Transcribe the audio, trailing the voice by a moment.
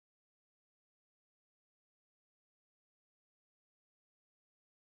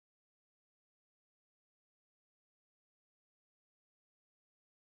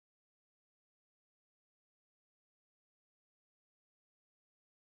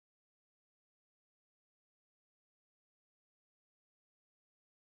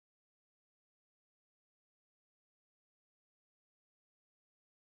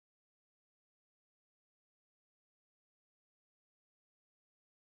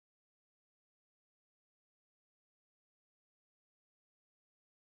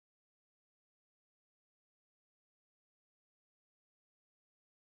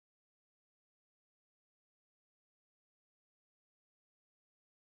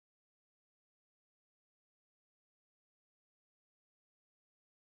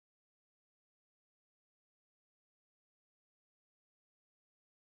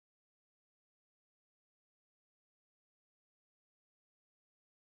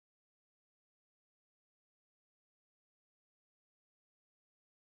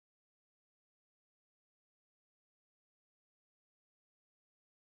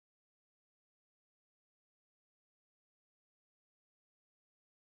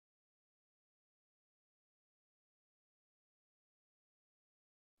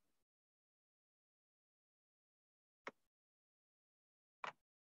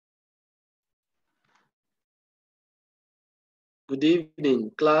Good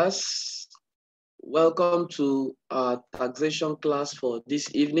evening, class. Welcome to our taxation class for this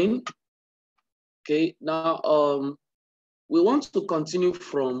evening. Okay, now we want to continue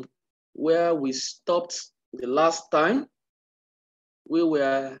from where we stopped the last time. We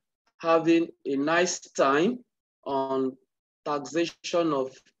were having a nice time on taxation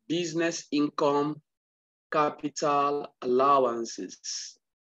of business income, capital allowances.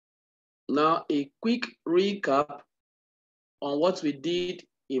 Now, a quick recap on what we did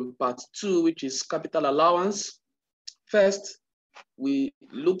in part 2, which is capital allowance. First, we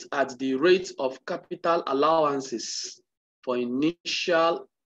looked at the rate of capital allowances for initial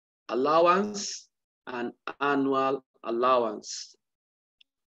allowance and annual allowance.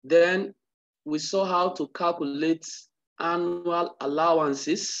 Then we saw how to calculate annual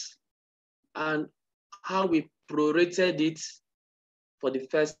allowances and how we prorated it for the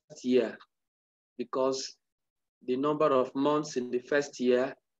first year, because the number of months in the first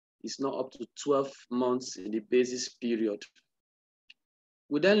year is not up to 12 months in the basis period.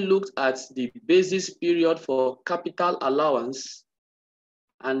 We then looked at the basis period for capital allowance,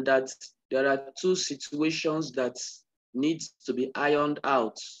 and that there are two situations that need to be ironed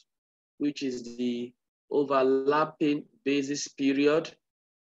out, which is the overlapping basis period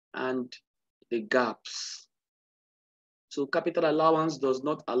and the gaps. So capital allowance does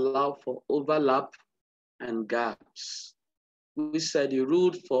not allow for overlap and gaps. We said the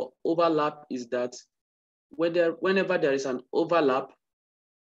rule for overlap is that whenever there is an overlap,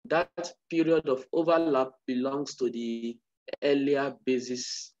 that period of overlap belongs to the earlier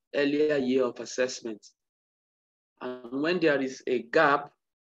year of assessment. And when there is a gap,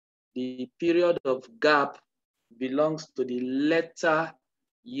 the period of gap belongs to the later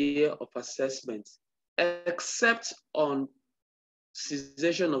year of assessment, except on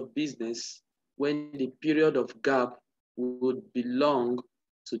cessation of business, when the period of gap would belong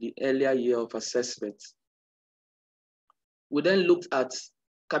to the earlier year of assessment. We then looked at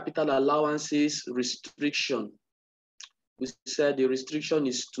capital allowances restriction. We said the restriction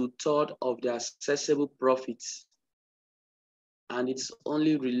is 2/3 of the assessable profits, and it's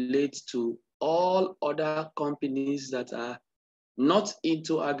only relates to all other companies that are not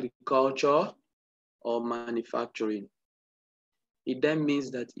into agriculture or manufacturing. It then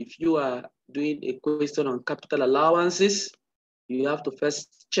means that if you are doing a question on capital allowances, you have to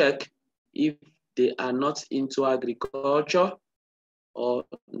first check if they are not into agriculture or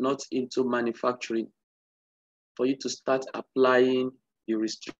not into manufacturing for you to start applying the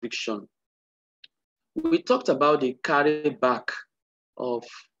restriction. We talked about the carryback of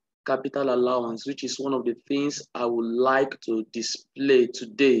capital allowance, which is one of the things I would like to display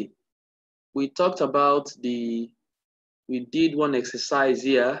today. We talked about we did one exercise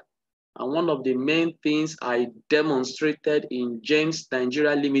here, and one of the main things I demonstrated in James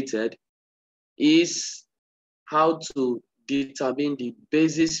Nigeria Limited is how to determine the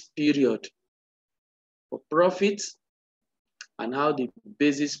basis period for profit and how the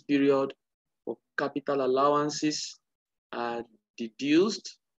basis period for capital allowances are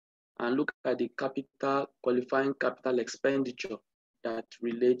deduced, and look at the qualifying capital expenditure that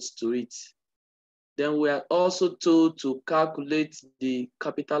relates to it. Then we are also told to calculate the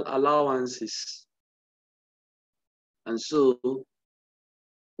capital allowances. And so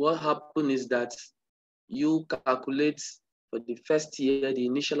what happened is that you calculate for the first year the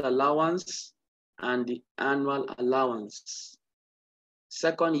initial allowance and the annual allowance.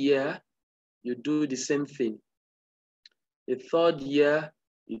 Second year, you do the same thing. The third year,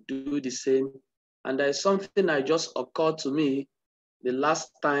 you do the same. And there is something that just occurred to me the last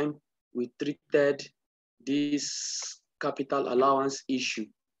time we treated this capital allowance issue.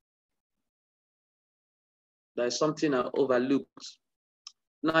 There is something I overlooked.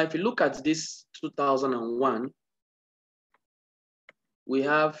 Now, if you look at this 2001, we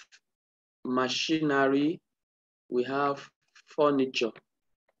have machinery, we have furniture.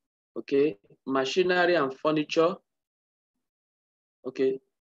 Okay, machinery and furniture. Okay,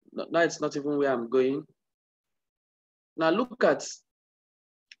 now it's not even where I'm going. Now look at,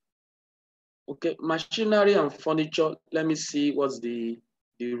 okay, machinery and furniture. Let me see what's the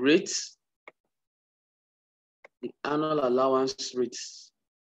rates, the annual allowance rates.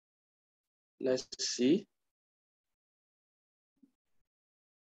 Let's see.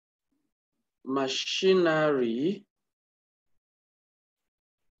 Machinery,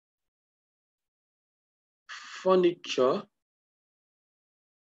 furniture,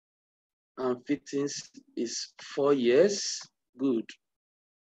 and fittings is 4 years. Good.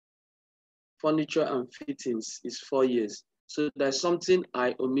 Furniture and fittings is 4 years. So there's something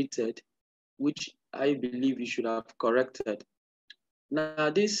I omitted, which I believe you should have corrected. Now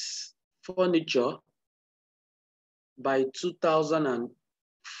this furniture by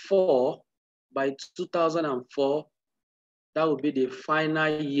 2004, that will be the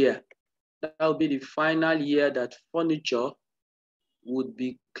final year. That will be the final year that furniture would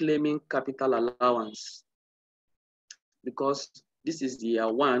be claiming capital allowance, because this is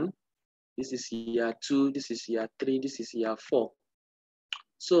year 1, this is year 2, this is year 3, this is year 4.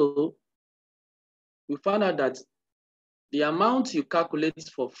 So we found out that the amount you calculate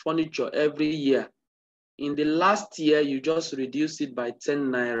for furniture every year, in the last year, you just reduce it by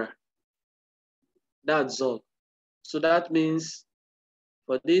 10 naira. That's all. So that means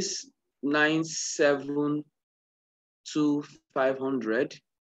for this 972,500,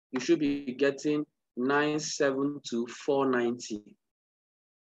 you should be getting 972,490.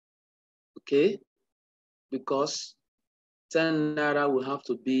 Okay? Because 10 naira will have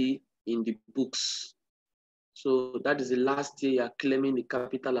to be in the books. So that is the last year you're claiming the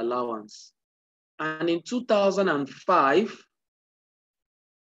capital allowance. And in 2005,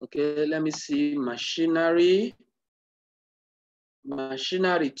 okay, let me see, machinery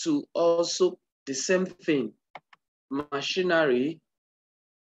too, also the same thing. Machinery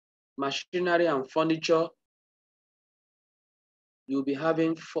and furniture, you'll be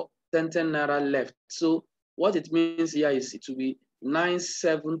having 10 naira left. So what it means here is it will be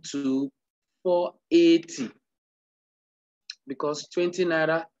 972,480, because 20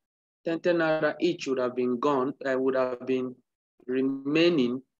 naira, 10 naira each would have been gone, would have been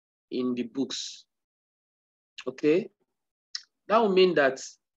remaining in the books. Okay, that will mean that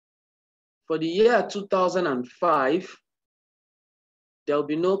for the year 2005, there will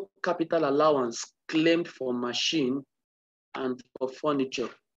be no capital allowance claimed for machine and for furniture.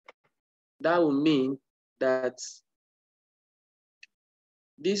 That will mean that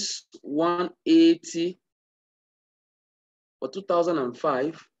this 180 for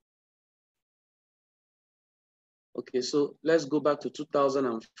 2005. Okay, so let's go back to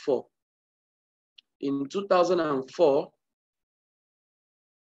 2004. In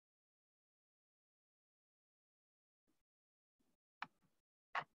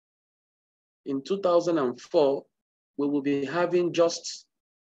 2004, we will be having just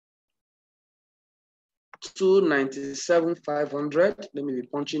 297,500. Let me be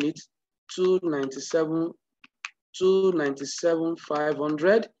punching it.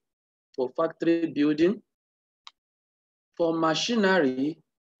 297,500 for factory building. For machinery,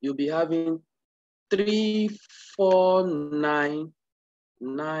 you'll be having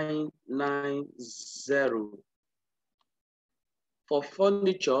 349,990. For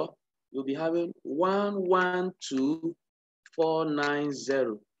furniture, you'll be having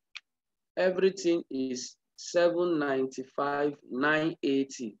 112,490. Everything is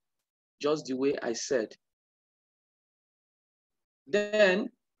 795,980, just the way I said. Then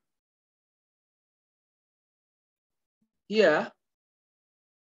here,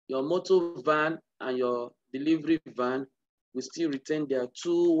 your motor van and your delivery van will still retain their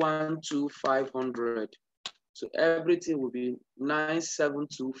 212,500. So everything will be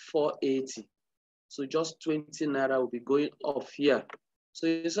 972,480. So just 20 naira will be going off here. So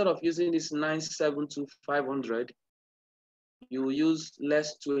instead of using this 972,500, you will use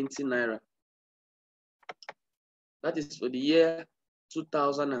less 20 naira. That is for the year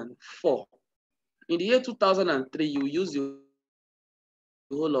 2004. In the year 2003, you use the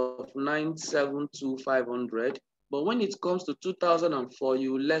whole of 972,500. But when it comes to 2004,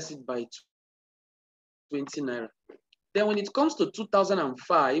 you less it by 20 naira. Then when it comes to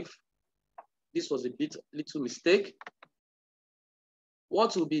 2005, this was a little mistake.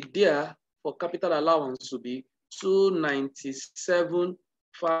 What will be there for capital allowance will be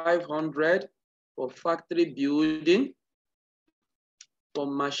 297,500 for factory building. For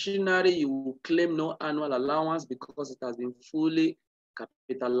machinery, you will claim no annual allowance because it has been fully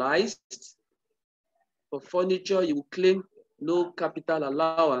capitalized. For furniture, you will claim no capital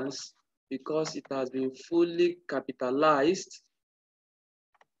allowance because it has been fully capitalized.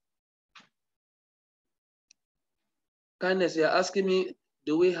 Kindness, you're asking me,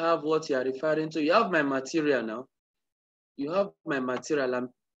 do we have what you're referring to? You have my material now. You have my material. I'm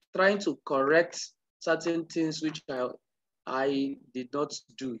trying to correct certain things which I did not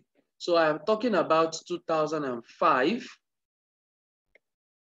do. So I'm talking about 2005.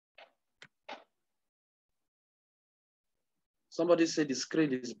 Somebody said the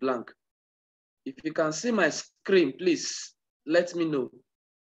screen is blank. If you can see my screen, please let me know.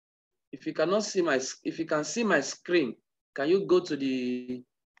 If you cannot see if you can see my screen, can you go to the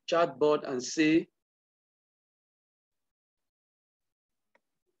chat board and say,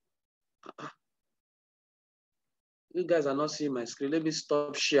 You guys are not seeing my screen. Let me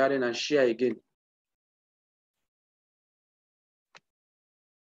stop sharing and share again.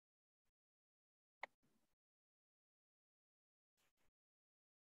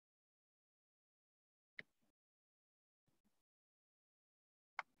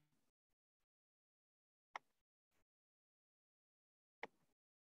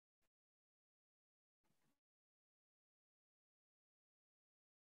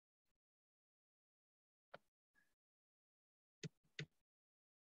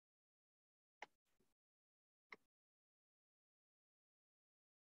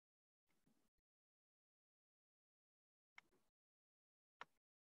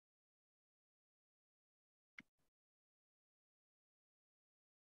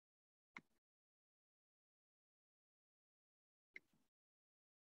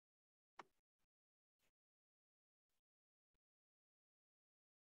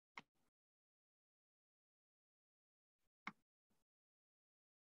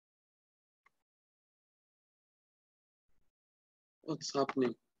 What's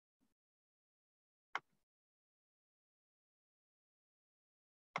happening?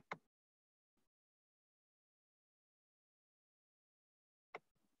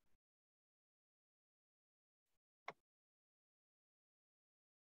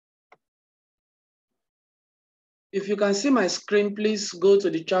 If you can see my screen, please go to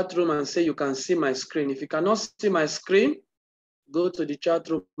the chat room and say you can see my screen. If you cannot see my screen, go to the chat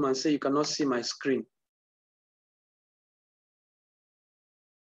room and say you cannot see my screen.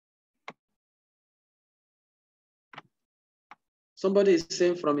 Somebody is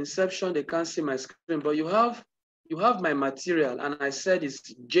saying from inception they can't see my screen, but you have my material, and I said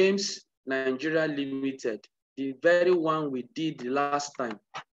it's James Nigeria Limited, the very one we did the last time.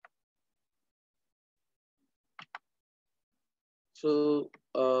 So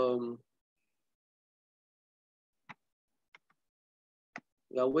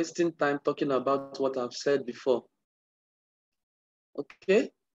we are wasting time talking about what I've said before. Okay,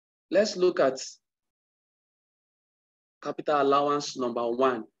 let's look at capital allowance number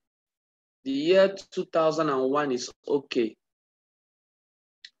 1. The year 2001 is okay.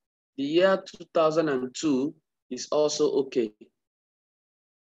 The year 2002 is also okay.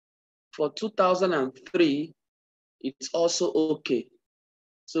 For 2003, it's also okay.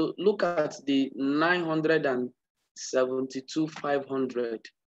 So look at the 972,500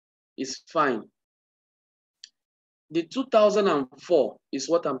 is fine. The 2004 is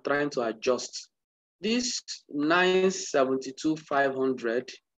what I'm trying to adjust. This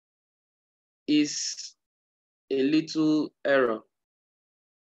 972,500 is a little error.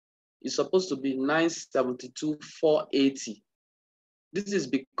 It's supposed to be 972,480. This is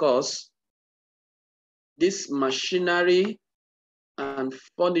because this machinery and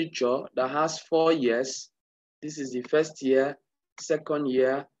furniture that has 4 years, this is the first year, second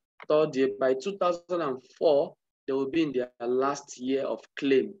year, third year. By 2004, they will be in their last year of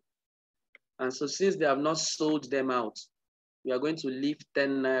claim. And so since they have not sold them out, we are going to leave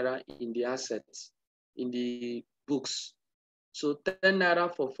 10 naira in the assets, in the books. So 10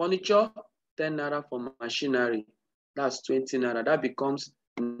 naira for furniture, 10 naira for machinery. That's 20 naira. That becomes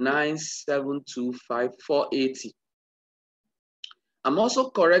 972,580. I'm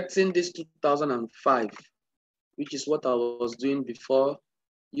also correcting this 2005, which is what I was doing before.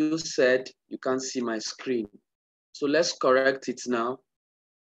 You said you can't see my screen. So let's correct it now.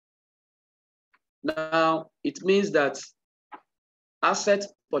 Now, it means that assets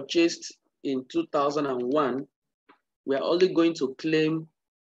purchased in 2001, we're only going to claim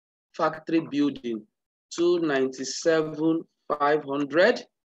factory building, 297,500.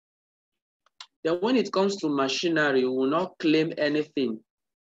 Then when it comes to machinery, we will not claim anything.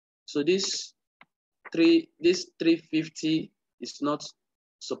 So this 350 is not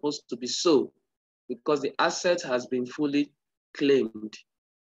supposed to be so because the asset has been fully claimed.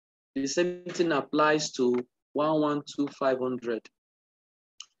 The same thing applies to 112,500.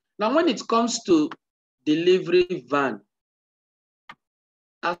 Now, when it comes to delivery van,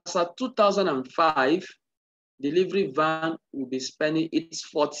 as at 2005, delivery van will be spending its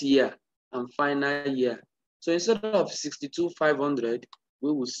 4th year and final year. So instead of 62,500,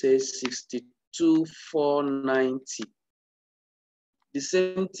 we will say 62,490. The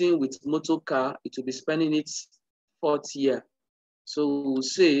same thing with motor car, it will be spending its 4th year. So we will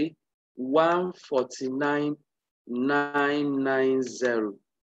say 149,990.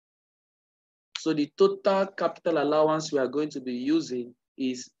 So the total capital allowance we are going to be using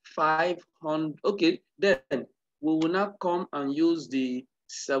is 500. Okay, then we will now come and use the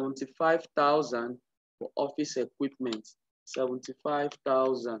 75,000 for office equipment.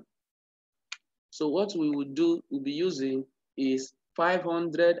 75,000. So what we will do, we'll be using is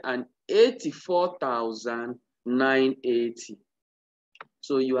 584,980.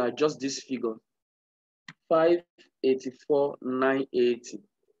 So you adjust this figure, 584,980.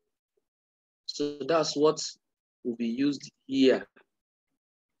 So that's what will be used here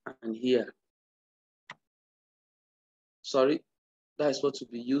and here. Sorry, that is what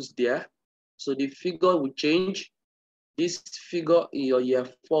will be used there. So the figure will change. This figure in your year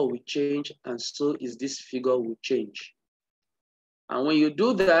 4 will change, and so is this figure will change. And when you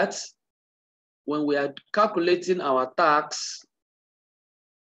do that, when we are calculating our tax,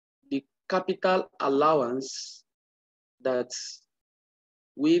 the capital allowance that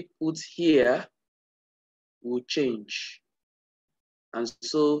we put here will change. And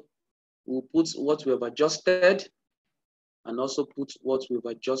so we'll put what we have adjusted and also put what we've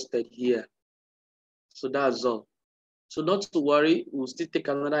adjusted here. So that's all. So not to worry, we'll still take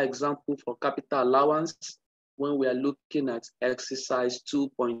another example for capital allowance when we are looking at exercise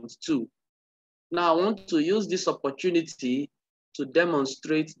 2.2. Now I want to use this opportunity to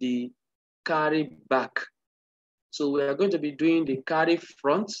demonstrate the carry back. So we are going to be doing the carry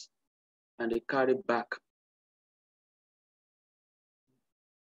front and the carry back.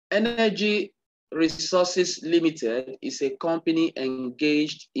 Energy Resources Limited is a company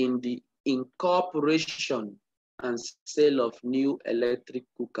engaged in the incorporation and sale of new electric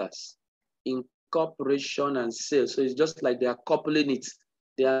cookers. Incorporation and sale. So it's just like they are coupling it.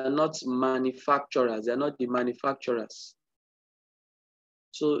 They are not manufacturers. They are not the manufacturers.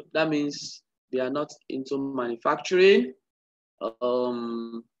 So that means they are not into manufacturing. They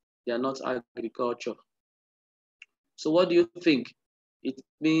are not agriculture. So what do you think? It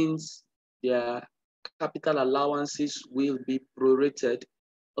means their capital allowances will be prorated,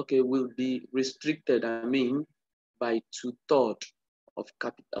 okay, will be restricted, I mean, by 2/3 of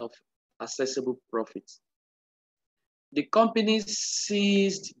accessible profits. The company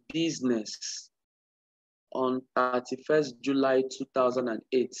ceased business on 31st July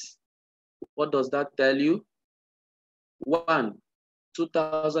 2008. What does that tell you? 1,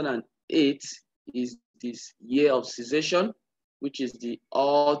 2008 is this year of cessation, which is the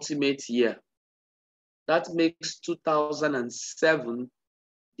ultimate year. That makes 2007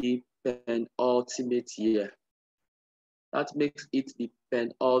 the penultimate year. That makes it the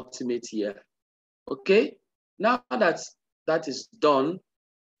penultimate year. Okay, now that that is done,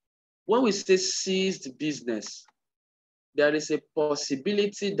 when we say ceased business, there is a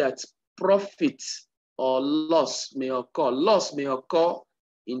possibility that profit or loss may occur. Loss may occur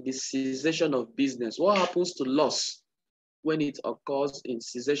in the cessation of business. What happens to loss when it occurs in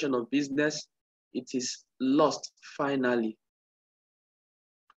cessation of business? It is lost finally.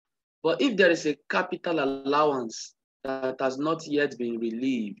 But if there is a capital allowance that has not yet been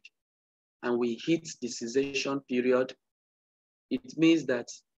relieved and we hit the cessation period, it means that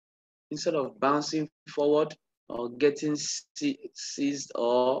instead of bouncing forward or getting seized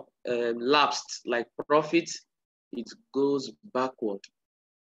or lapsed like profit, it goes backward.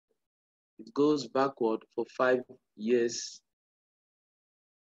 It goes backward for 5 years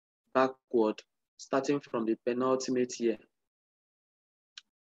backward, starting from the penultimate year.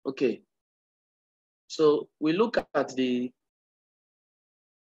 Okay, so we look at the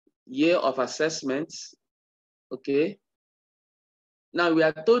year of assessment. Okay, now we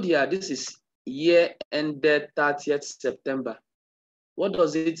are told here this is year ended 30th September. What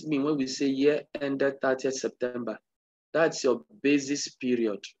does it mean when we say year ended 30th September? That's your basis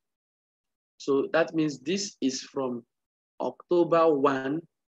period. So that means this is from October 1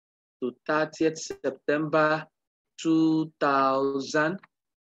 to 30th September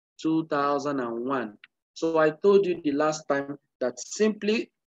 2001. So I told you the last time that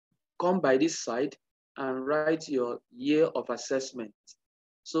simply come by this side and write your year of assessment.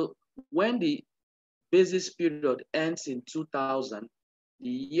 So when the basis period ends in 2000, the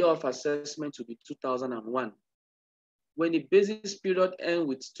year of assessment will be 2001. When the basis period ends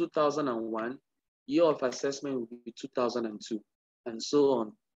with 2001, year of assessment will be 2002, and so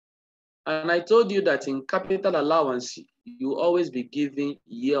on. And I told you that in capital allowance, you always be given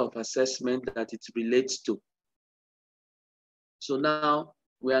year of assessment that it relates to. So now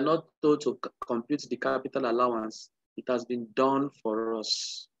we are not told to compute the capital allowance. It has been done for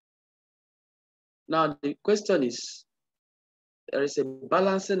us. Now the question is, there is a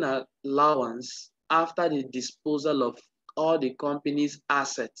balancing allowance after the disposal of all the company's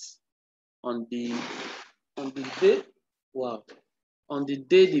assets on the day, wow, on the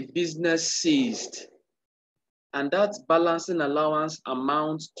day the business ceased. And that balancing allowance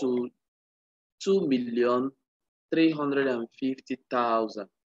amounts to 2,350,000.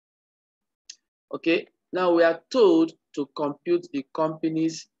 Okay, now we are told to compute the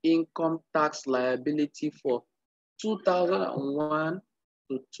company's income tax liability for 2001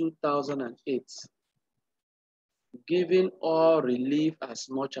 to 2008, giving all relief as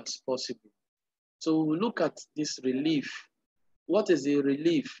much as possible. So we look at this relief. What is the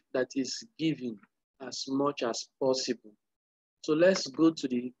relief that is given as much as possible? So let's go to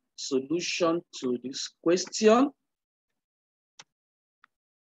the solution to this question.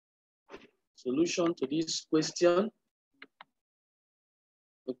 Solution to this question.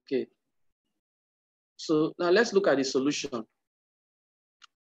 Okay. So now let's look at the solution.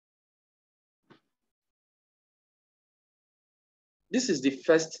 This is the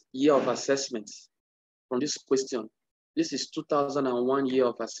first year of assessment from this question. This is 2001 year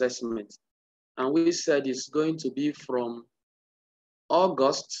of assessment. And we said it's going to be from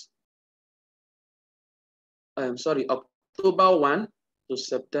October 1 to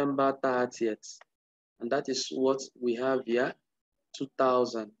September 30th. And that is what we have here,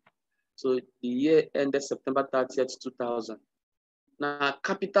 2000. So the year ended September 30th, 2000. Now,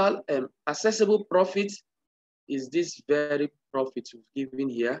 capital accessible profit is this very profit we've given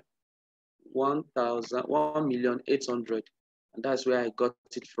here, 1,800,000, and that's where I got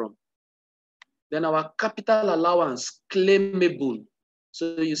it from. Then our capital allowance claimable.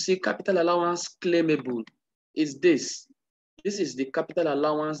 So you see capital allowance claimable is this. This is the capital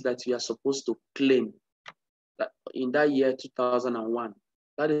allowance that you are supposed to claim in that year 2001.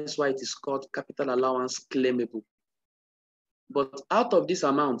 That is why it is called capital allowance claimable. But out of this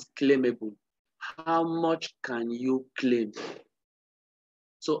amount claimable, how much can you claim?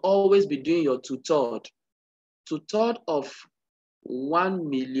 So always be doing your 2/3. 2/3 of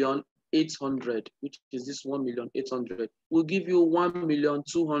 1,800,000, which is this 1,800,000, will give you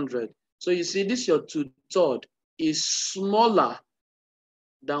 1,200,000. So you see, this your 2/3 is smaller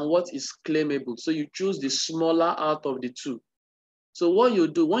than what is claimable. So you choose the smaller out of the two. So what you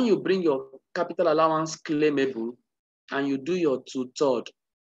do, when you bring your capital allowance claimable and you do your 2/3,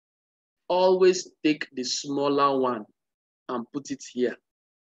 always take the smaller one and put it here.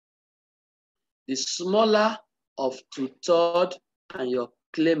 The smaller of 2/3 and your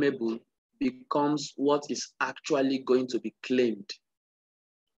claimable becomes what is actually going to be claimed.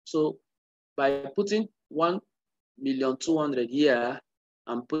 So by putting 1,200,000 here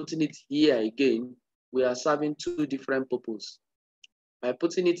and putting it here again, we are serving two different purposes. By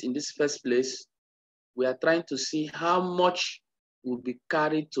putting it in this first place, we are trying to see how much will be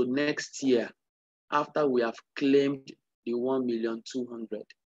carried to next year after we have claimed the 1,200,000.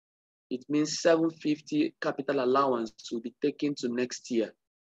 It means 750 capital allowance will be taken to next year.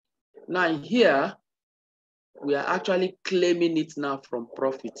 Now here, we are actually claiming it now from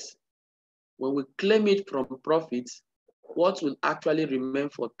profits. When we claim it from profits, what will actually remain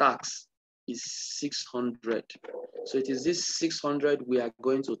for tax is 600. So it is this 600 we are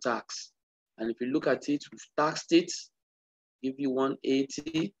going to tax. And if you look at it, we've taxed it, give you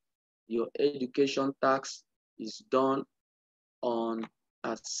 180. Your education tax is done on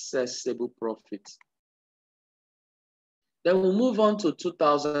accessible profit. Then we'll move on to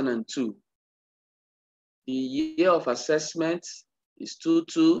 2002. The year of assessment is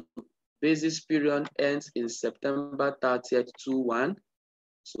 22. Basis period ends in September 30th, 21.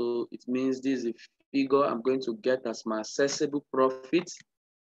 So it means this is a figure I'm going to get as my accessible profit.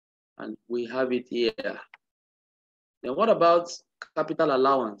 And we have it here. Then what about capital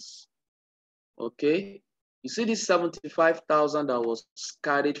allowance? Okay. You see this 75,000 that was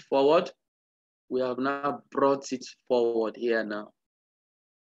carried forward? We have now brought it forward here now.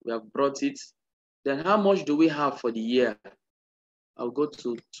 We have brought it. Then how much do we have for the year? I'll go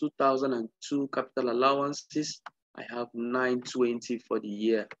to 2002 capital allowances. I have 920 for the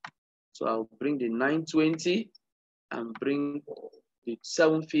year. So I'll bring the 920 and bring the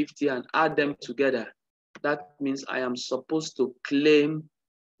 750 and add them together. That means I am supposed to claim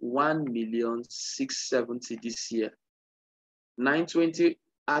 1,670,000 this year. 920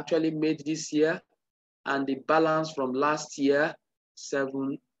 actually made this year, and the balance from last year,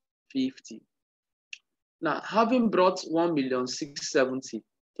 750. Now, having brought 1,670,000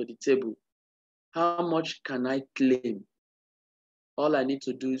 to the table, how much can I claim? All I need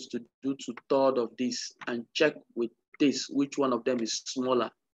to do is to do 2/3 of this and check with this, which one of them is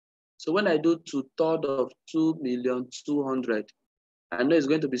smaller. So when I do 2/3 of 2,200,000, I know it's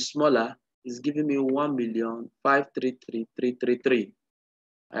going to be smaller. It's giving me 1,533,333.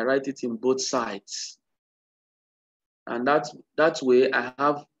 I write it in both sides. And that way I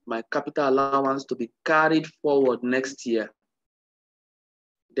have my capital allowance to be carried forward next year.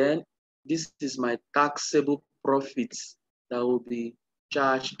 Then this is my taxable profits that will be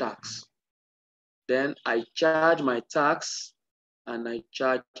charged tax. Then I charge my tax and I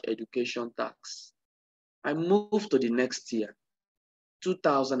charge education tax. I move to the next year,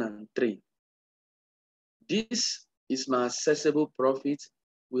 2003. This is my assessable profit.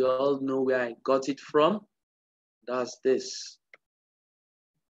 We all know where I got it from. That's this.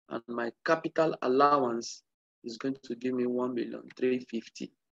 And my capital allowance is going to give me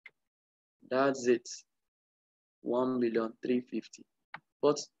 1,350,000. That's it, 1,350,000.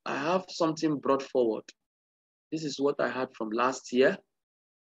 But I have something brought forward. This is what I had from last year.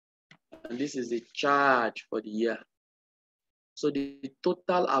 And this is the charge for the year. So the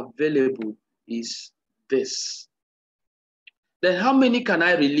total available is this. Then how many can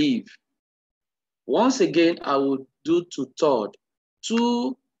I relieve? Once again, I will do 2/3.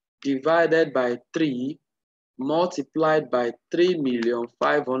 2 divided by 3 multiplied by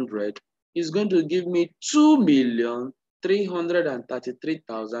 3,500,000 is going to give me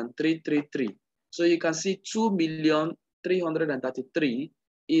 2,333,333. So you can see 2,333,000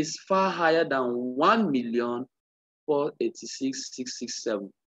 is far higher than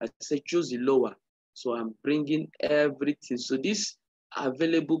 1,486,667. I say choose the lower. So I'm bringing everything. So this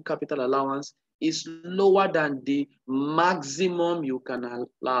available capital allowance is lower than the maximum you can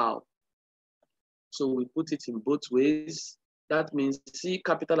allow. So we put it in both ways. That means, see,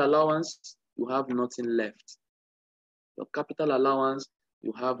 capital allowance, you have nothing left. Your capital allowance,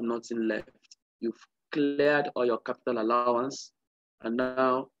 you have nothing left. You've cleared all your capital allowance, and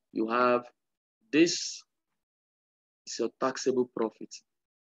now you have this is your taxable profit.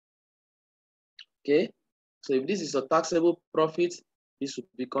 Okay, so if this is your taxable profit, this will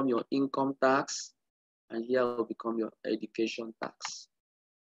become your income tax, and here will become your education tax.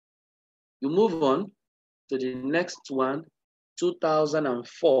 You move on to the next one,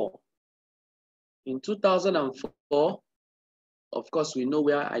 2004. In 2004, of course, we know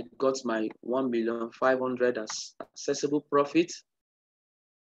where I got my 1,500,000 as accessible profit.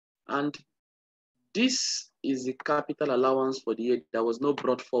 And this is the capital allowance for the year that was not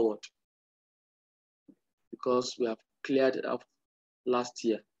brought forward because we have cleared it up last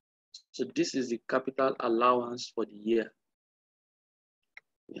year. So this is the capital allowance for the year.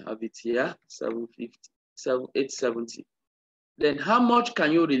 We have it here, 870. Then how much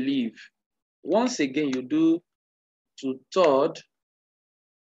can you relieve? Once again, you do 2/3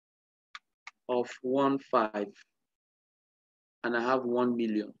 of 1,500,000, and I have 1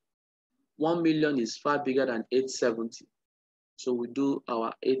 million. 1 million is far bigger than 870. So we do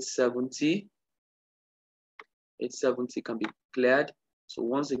our 870. 870 can be cleared. So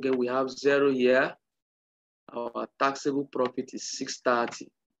once again, we have 0 here. Our taxable profit is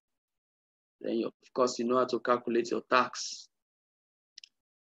 630. Then, of course, you know how to calculate your tax.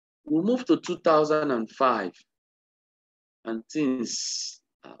 We'll move to 2005. And things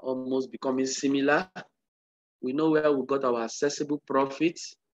are almost becoming similar. We know where we got our accessible profit,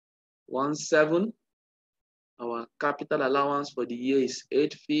 17. Our capital allowance for the year is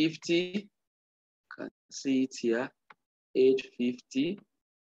 850. You can see it here, 850.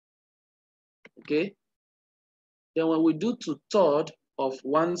 Okay. Then when we do 2/3 of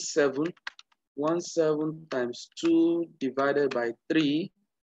 17, 17 times 2 divided by 3,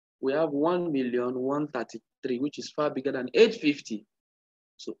 we have 1,133,000, which is far bigger than 850.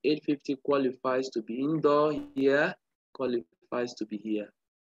 So 850 qualifies to be indoor here, qualifies to be here.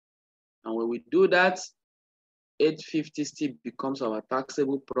 And when we do that, 850 still becomes our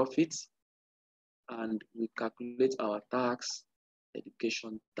taxable profit, and we calculate our tax,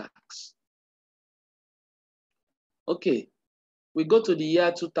 education tax. Okay, we go to the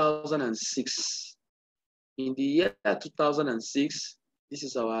year 2006. In the year 2006, this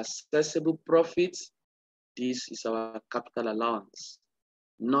is our accessible profit. This is our capital allowance.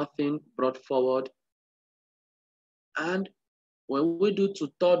 Nothing brought forward. And when we do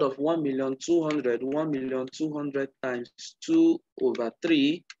 2/3 of 1,200,000, 1,200,000 times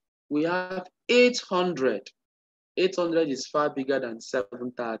 2/3, we have 800. 800 is far bigger than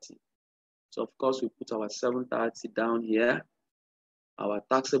 730. So of course, we put our 730 down here. Our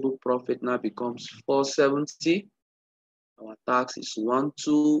taxable profit now becomes 470. Our tax is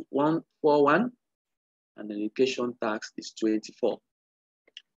 12141, and the education tax is 24.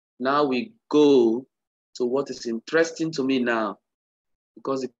 Now we go to what is interesting to me now,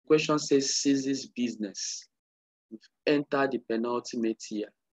 because the question says ceases business. We've entered the penultimate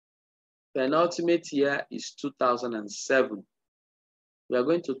year. Penultimate year is 2007. We are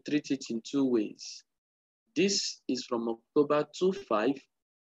going to treat it in 2 ways. This is from October 25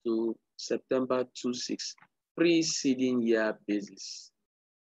 to September 26, preceding year basis.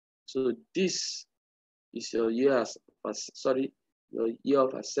 So this is your year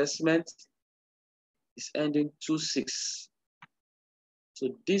of assessment. is ending 26. So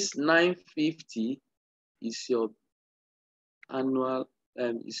this 950 is your annual,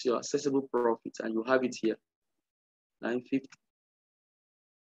 is your assessable profit, and you have it here, 950.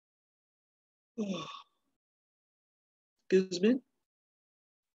 Excuse me.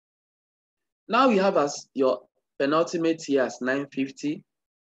 Now you have as your penultimate year as 950,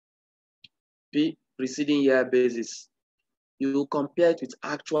 preceding year basis. You will compare it with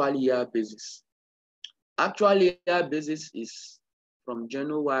actual year basis. Actual year basis is from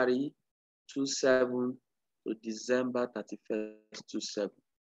January 27 to December 31st 27.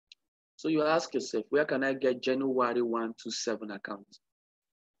 So you ask yourself, where can I get January 127 account?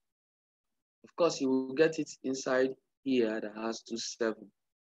 Of course, you will get it inside here that has 27,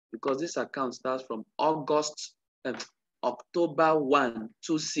 because this account starts from October 1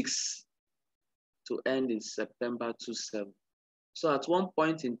 26 to end in September 27. So at one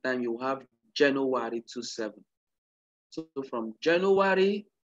point in time, you have January 27. So from January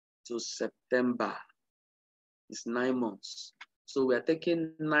to September is 9 months. So we are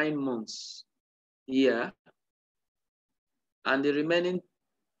taking 9 months here, and the remaining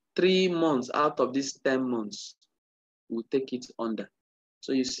 3 months out of these 10 months, we'll take it under.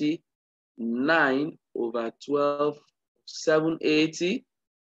 So you see 9 over 12, 780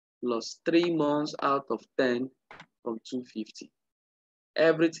 plus 3 months out of 10 from 250.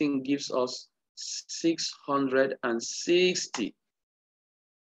 Everything gives us 660.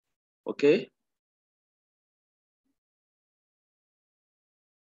 Okay?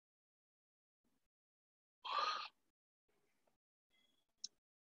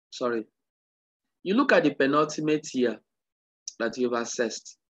 Sorry. You look at the penultimate year that you've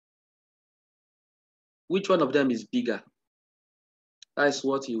assessed. Which one of them is bigger? That is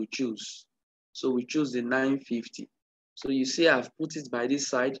what you choose. So we choose the 950. So you see I've put it by this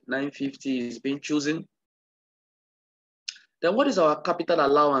side, 950 is being chosen. Then what is our capital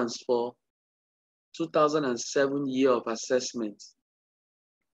allowance for 2007 year of assessment?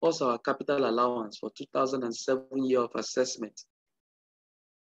 What's our capital allowance for 2007 year of assessment?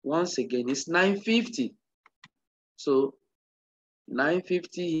 Once again, it's 950. So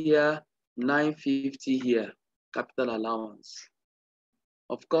 950 here, 950 here, capital allowance.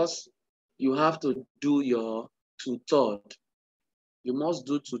 Of course, you have to do your 2/3. You must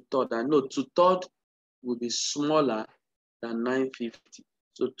do 2/3. I know 2/3 will be smaller than 950.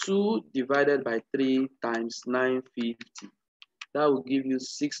 So 2 divided by 3 times 950. That will give you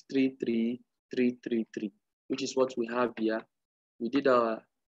 633,333, which is what we have here. We did our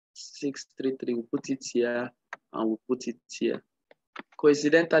 633, we put it here, and we put it here.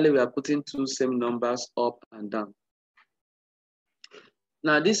 Coincidentally, we are putting 2 same numbers up and down.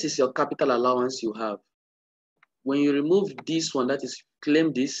 Now, this is your capital allowance you have. When you remove this one, that is,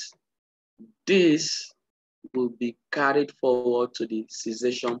 claim this will be carried forward to the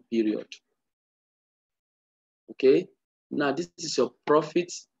cessation period. Okay? Now, this is your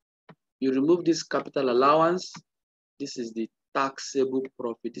profit. You remove this capital allowance. This is the taxable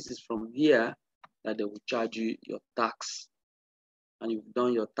profit. This is from here that they will charge you your tax. And you've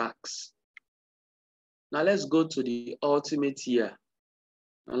done your tax. Now, let's go to the ultimate year.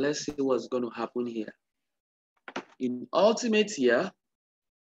 And let's see what's going to happen here. In ultimate year,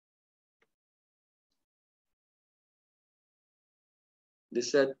 they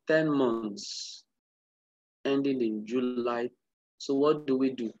said 10 months ending in July. So what do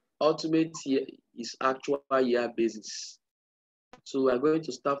we do? Ultimate year is actual year basis. So we are going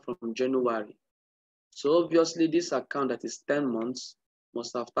to start from January. So obviously this account that is 10 months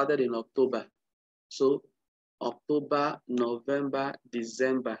must have started in October. So October, November,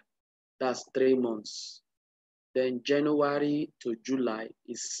 December, that's 3 months. Then January to July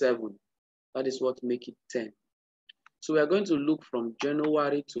is 7. That is what makes it 10. So we are going to look from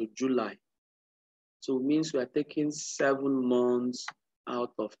January to July. So it means we are taking 7 months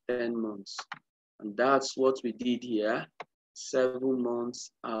out of 10 months. And that's what we did here, 7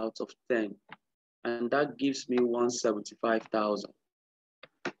 months out of 10. And that gives me 175,000.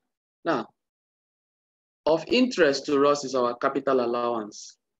 Now, of interest to us is our capital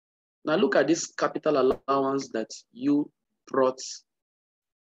allowance. Now look at this capital allowance that you brought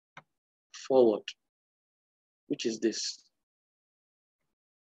forward, which is this.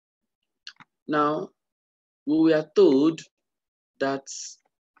 Now, we are told that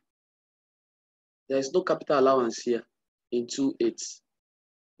there is no capital allowance here in 2/8,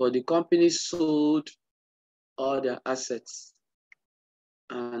 but the company sold all their assets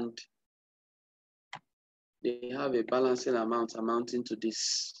and they have a balancing amount amounting to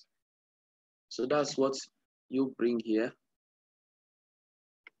this. So that's what you bring here.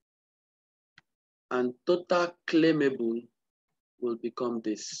 and total claimable will become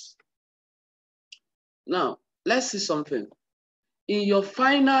this. Now, let's see something. In your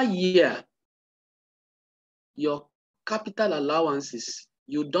final year, your capital allowances,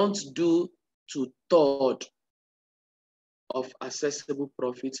 you don't do 2/3 of accessible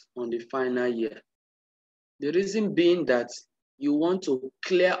profit on the final year. The reason being that you want to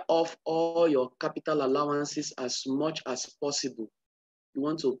clear off all your capital allowances as much as possible. You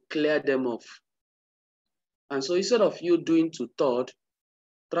want to clear them off. And so instead of you doing 2/3,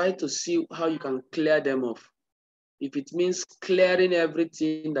 try to see how you can clear them off. If it means clearing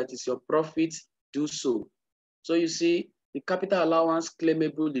everything that is your profit, do so. So you see, the capital allowance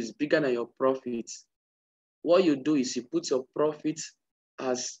claimable is bigger than your profit. What you do is you put your profit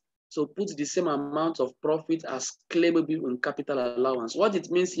as, so put the same amount of profit as claimable in capital allowance. What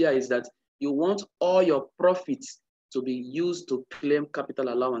it means here is that you want all your profits to be used to claim capital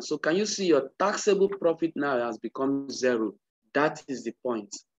allowance. So can you see your taxable profit now has become 0? That is the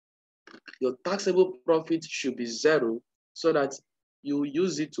point. Your taxable profit should be 0 so that you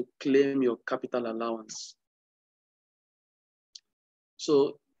use it to claim your capital allowance.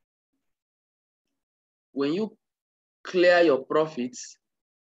 So when you clear your profits,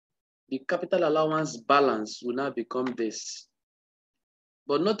 the capital allowance balance will now become this.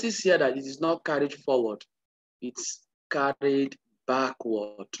 But notice here that it is not carried forward. It's carried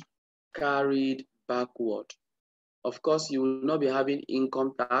backward. Carried backward. Of course, you will not be having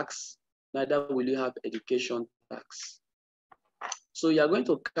income tax, neither will you have education tax. So you are going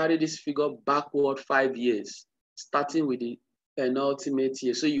to carry this figure backward 5 years, starting with the penultimate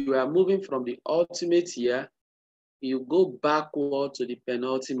year. So you are moving from the ultimate year, you go backward to the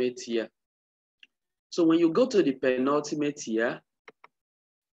penultimate year. So when you go to the penultimate year,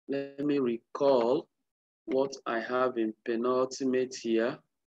 let me recall what I have in penultimate year.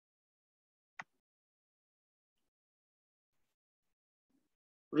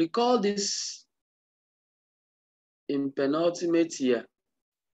 Recall this in penultimate year.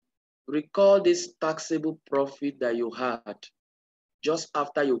 Recall this taxable profit that you had just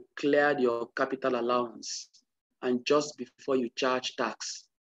after you cleared your capital allowance and just before you charge tax.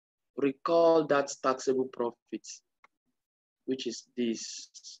 Recall that taxable profit, which is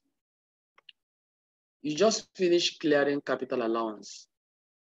this. You just finished clearing capital allowance,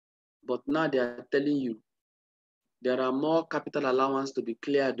 but now they are telling you there are more capital allowance to be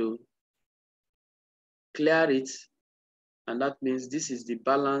cleared though. Clear it, and that means this is the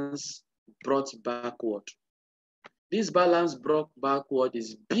balance brought backward. This balance brought backward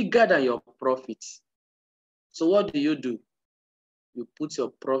is bigger than your profits. So what do? You put your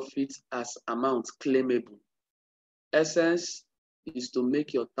profit as amount claimable. Essence is to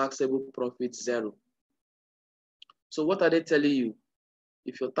make your taxable profit 0. So what are they telling you?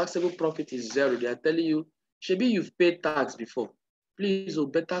 If your taxable profit is 0, they are telling you, maybe you've paid tax before. Please, you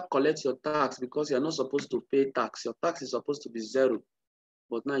better collect your tax because you're not supposed to pay tax. Your tax is supposed to be 0,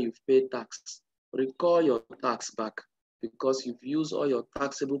 but now you've paid tax. Recall your tax back because you've used all your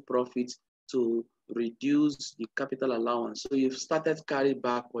taxable profits to reduce the capital allowance. So you've started carried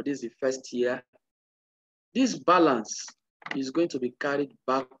backward. This is the first year. This balance is going to be carried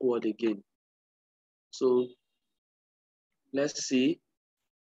backward again. So let's see,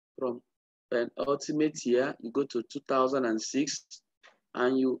 from an ultimate year, you go to 2006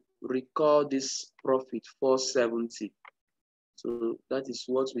 and you recall this profit 470. So that is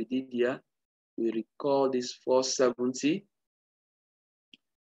what we did here. We recall this 470.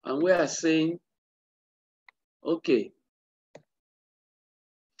 And we are saying, okay,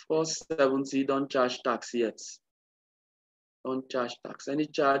 470, don't charge tax yet. Don't charge tax. Any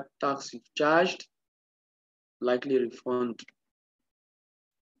tax you've charged, likely refund.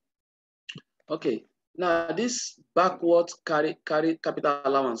 Okay, now this backward capital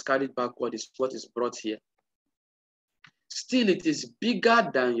allowance carried backward is what is brought here. Still, it is bigger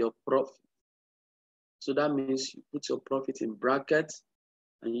than your profit. So that means you put your profit in brackets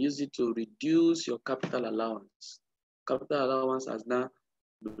and use it to reduce your capital allowance. Capital allowance has now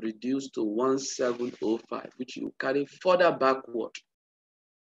reduced to 1705, which you carry further backward.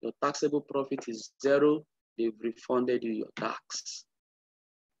 Your taxable profit is 0, they've refunded you your tax.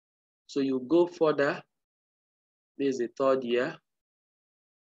 So you go further, this is the 3rd year.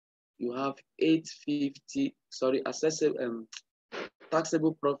 You have 850, sorry, accessible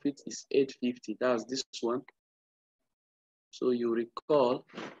taxable profit is 850. That's this one. So you recall,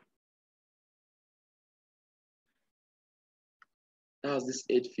 that's this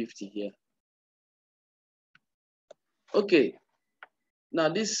 850 here. Okay, now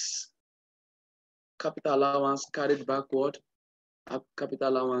this capital allowance carried backward, capital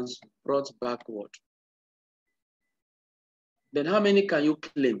allowance brought backward. Then how many can you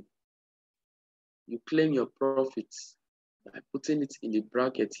claim? You claim your profits by putting it in the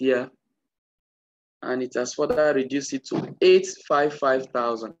bracket here, and it has further reduced it to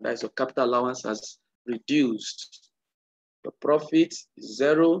 855,000. That is, your capital allowance has reduced. Your profit is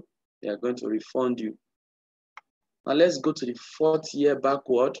 0. They are going to refund you. Now let's go to the 4th year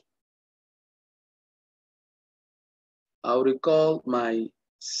backward. I'll recall my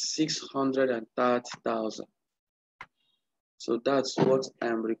 630,000. So that's what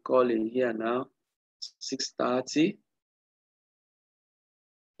I'm recalling here now. 630.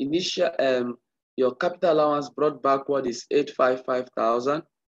 Initial your capital allowance brought backward is 855,000.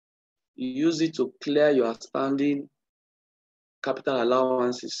 You use it to clear your outstanding capital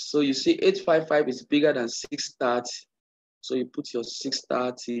allowances. So you see 855 is bigger than 630. So you put your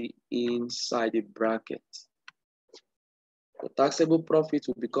 630 inside the bracket. The taxable profit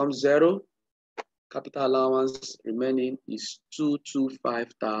will become 0. Capital allowance remaining is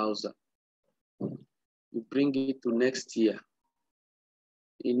 225,000. You bring it to next year.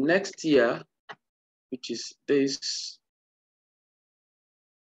 In next year, which is this,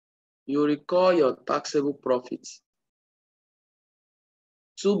 you recall your taxable profits,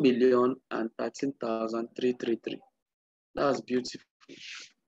 2,013,333. That's beautiful,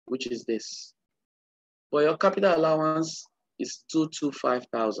 which is this. But your capital allowance is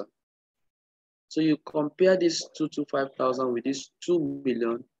 225,000. So you compare this 225,000 with this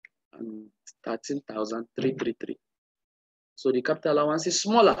 2,013,333. So the capital allowance is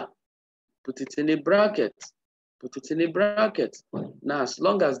smaller. Put it in a bracket. Put it in a bracket. Now, as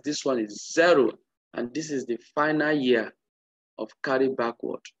long as this one is 0, and this is the final year of carry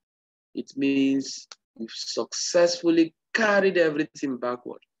backward, it means we've successfully carried everything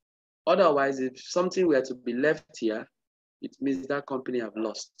backward. Otherwise, if something were to be left here, it means that company have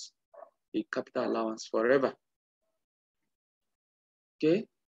lost a capital allowance forever. Okay,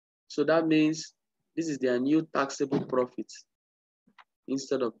 so that means this is their new taxable profit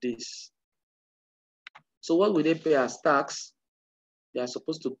instead of this. So what will they pay as tax? They are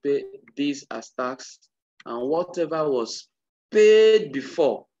supposed to pay this as tax, and whatever was paid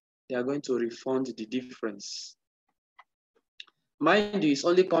before, they are going to refund the difference. Mind you, it's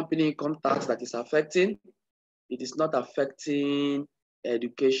only company income tax that is affecting. It is not affecting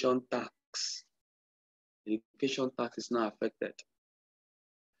education tax. Education tax is not affected.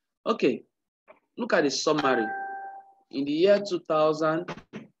 Okay, look at the summary. In the year 2000,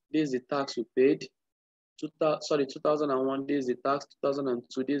 this is the tax we paid. 2001, this is the tax.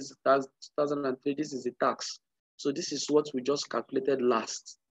 2002, this is the tax. 2003, this is the tax. So this is what we just calculated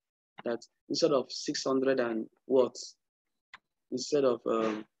last. That instead of 600 and what? Instead of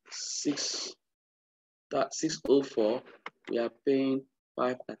 604, we are paying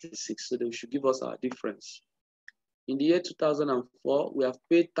 536. So they should give us our difference. In the year 2004, we have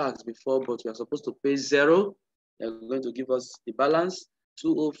paid tax before, but we are supposed to pay 0. They are going to give us the balance.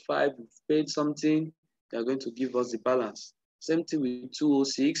 205, we've paid something. They are going to give us the balance. Same thing with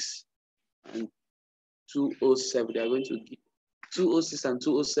 206 and 207. They are going to give 206 and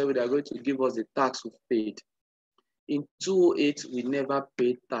 207. They are going to give us the tax we've paid. In 208, we never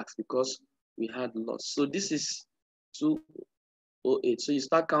paid tax because we had loss. So this is 208. So you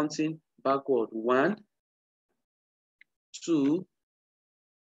start counting backward. 1, 2,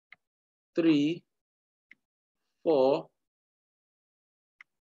 3, 4,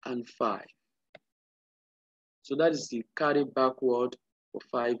 and 5. So that is the carry backward for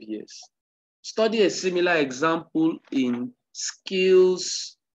 5 years. Study a similar example in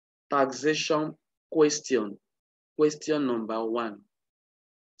skills taxation question. Question number 1.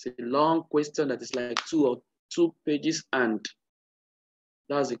 It's a long question that is like 2 pages, and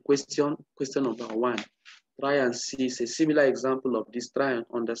that's the question number 1. Try and see. It's a similar example of this. Try and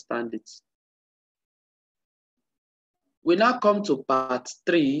understand it. We now come to part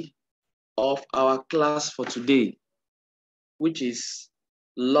 3 of our class for today, which is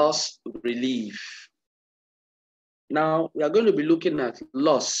loss relief. Now, we are going to be looking at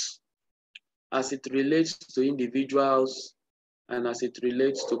loss as it relates to individuals and as it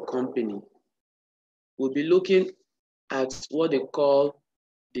relates to company. We'll be looking at what they call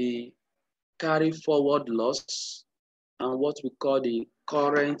the carry forward loss and what we call the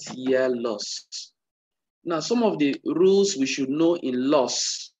current year loss. Now, some of the rules we should know in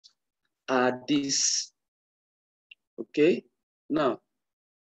loss are these. Okay, now,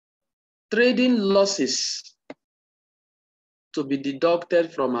 trading losses to be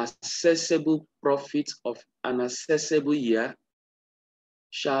deducted from assessable profit of an assessable year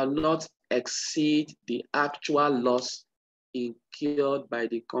shall not exceed the actual loss incurred by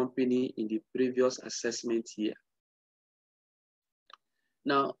the company in the previous assessment year.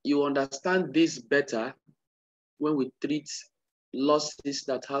 Now, you understand this better when we treat losses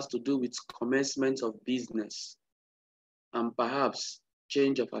that has to do with commencement of business and perhaps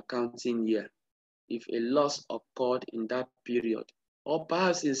change of accounting year, if a loss occurred in that period, or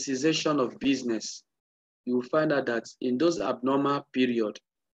perhaps in cessation of business, you will find out that in those abnormal period,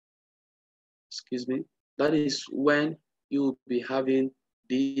 that is when you will be having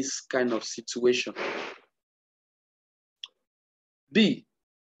this kind of situation. B,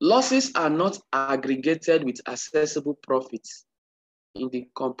 losses are not aggregated with accessible profits in the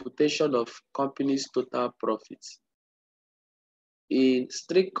computation of company's total profits. In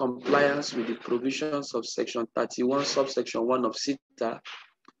strict compliance with the provisions of Section 31, subsection 1 of SITA,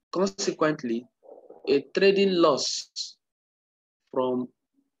 consequently, a trading loss from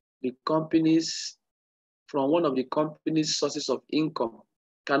one of the company's sources of income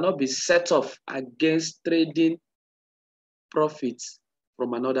cannot be set off against trading profits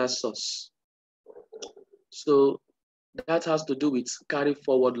from another source. So that has to do with carry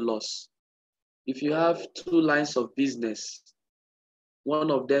forward loss. If you have two lines of business,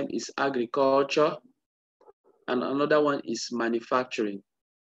 one of them is agriculture and another one is manufacturing,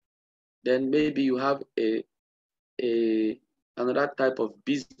 then maybe you have another type of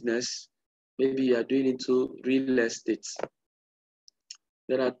business, maybe you are doing into real estate.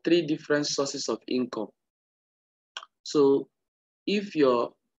 There are three different sources of income. So if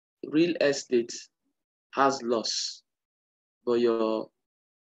your real estate has loss, but your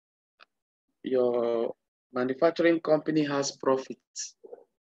manufacturing company has profits,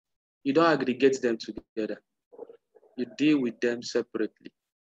 you don't aggregate them together. You deal with them separately.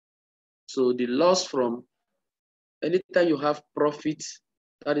 So the loss from, anytime you have profit,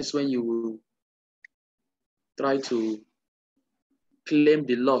 that is when you will try to claim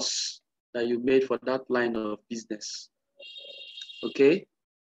the loss that you made for that line of business. Okay?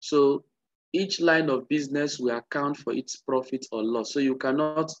 So each line of business will account for its profit or loss. So you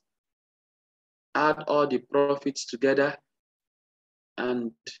cannot add all the profits together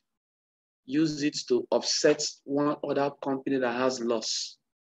and use it to offset one other company that has loss.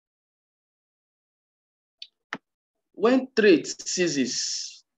 When trade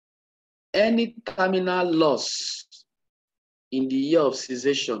ceases, any terminal loss in the year of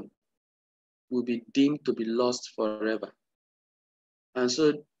cessation will be deemed to be lost forever. And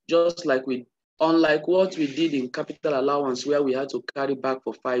so just like unlike what we did in capital allowance where we had to carry back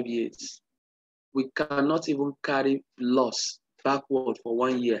for 5 years, we cannot even carry loss backward for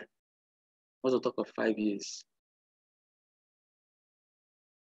 1 year. What's the talk of 5 years?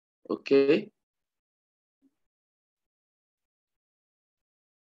 Okay.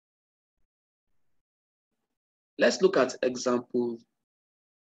 Let's look at example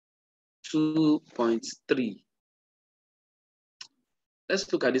 2.3.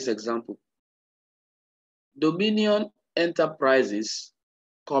 Let's look at this example. Dominion Enterprises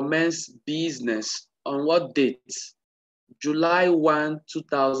commenced business on what date? July 1,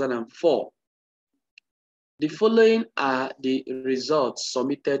 2004. The following are the results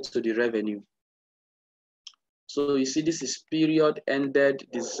submitted to the revenue. So you see, this is period ended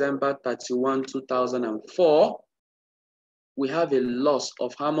December 31, 2004. We have a loss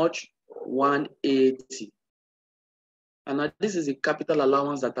of how much? 180. And now this is the capital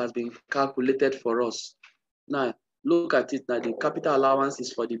allowance that has been calculated for us. Now, look at it. Now, the capital allowance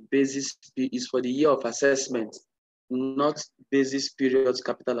is for the basis, is for the year of assessment, not basis period's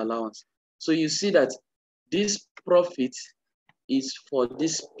capital allowance. So you see that this profit is for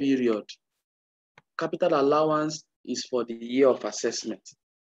this period. Capital allowance is for the year of assessment.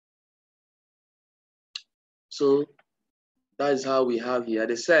 So that is how we have here.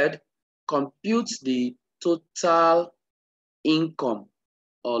 They said, compute the total income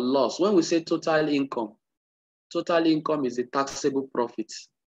or loss. When we say total income is the taxable profit.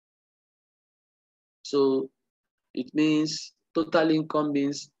 So it means total income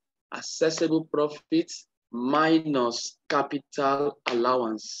means accessible profit minus capital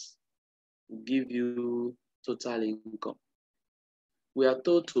allowance will give you total income. We are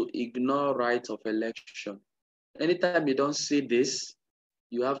told to ignore right of election. Anytime you don't see this,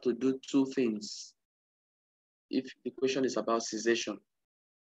 you have to do two things if the question is about cessation.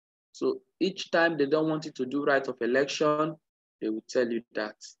 So each time they don't want you to do right of election, they will tell you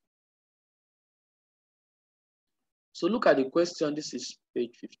that. So look at the question. This is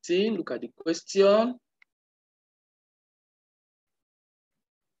page 15. Look at the question.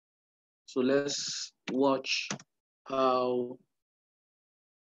 So let's watch how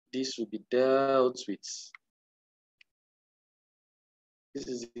this will be dealt with. This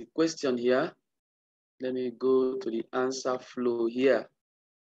is the question here. Let me go to the answer flow here.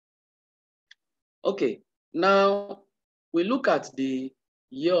 Okay, now we look at the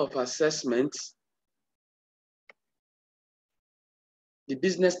year of assessment. The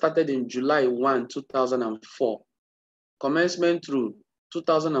business started in July 1, 2004. Commencement through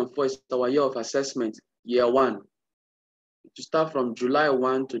 2004 is our year of assessment, year one. To start from July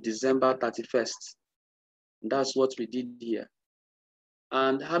 1 to December 31st. That's what we did here.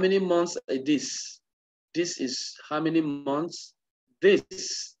 And how many months is this? This is how many months?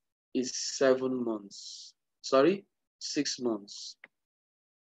 This is 7 months. Sorry, 6 months.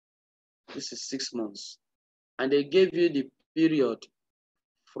 This is 6 months. And they gave you the period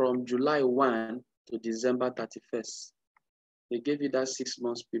from July 1 to December 31st. They gave you that 6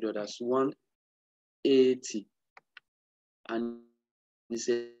 months period as 180. And it's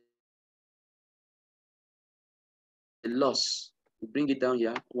a loss. We bring it down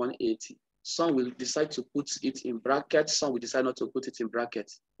here, 180. Some will decide to put it in brackets. Some will decide not to put it in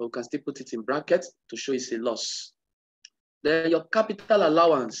brackets. But we can still put it in brackets to show it's a loss. Then your capital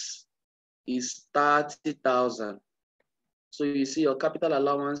allowance is 30,000. So you see your capital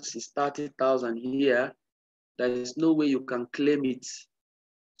allowance is 30,000 here. There is no way you can claim it.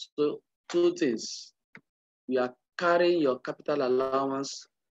 So 2 things. We are carrying your capital allowance.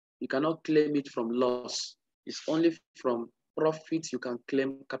 You cannot claim it from loss. It's only from profit you can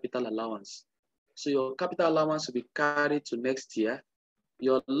claim capital allowance. So your capital allowance will be carried to next year.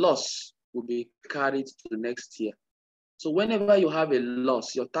 Your loss will be carried to next year. So whenever you have a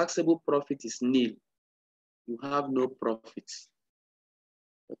loss, your taxable profit is nil. You have no profit.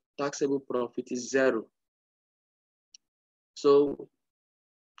 The taxable profit is 0. So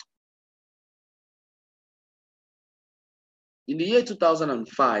in the year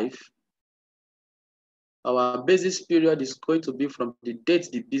 2005, our basis period is going to be from the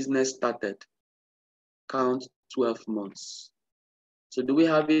date the business started, count 12 months. So do we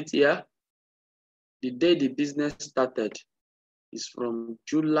have it here? The day the business started is from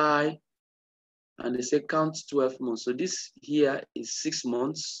July, and they say count 12 months. So this here is 6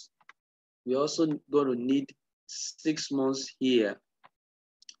 months. We're also going to need 6 months here.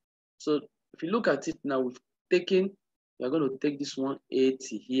 So if you look at it now, we're going to take this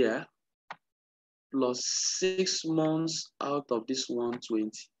 180 here, plus 6 months out of this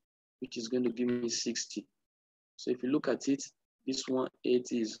 120, which is going to give me 60. So if you look at it, this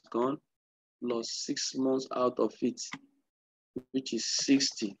 180 is gone, plus 6 months out of it, which is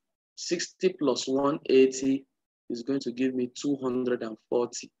 60. 60 plus 180 is going to give me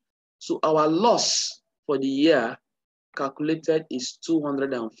 240. So our loss for the year calculated is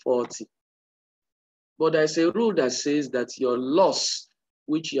 240. But there's a rule that says that your loss,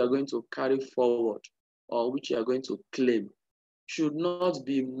 which you are going to carry forward or which you are going to claim, should not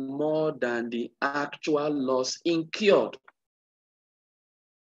be more than the actual loss incurred.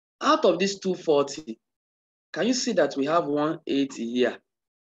 Out of this 240, can you see that we have 180 here,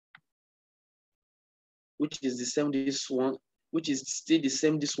 which is the same this one, which is still the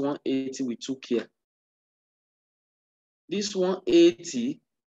same this 180 we took here. This 180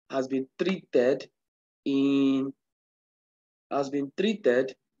 has been treated in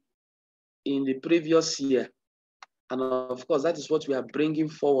the previous year. And of course, that is what we are bringing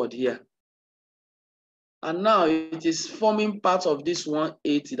forward here. And now it is forming part of this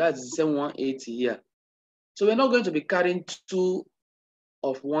 180. That's the same 180 here. So we're not going to be carrying 2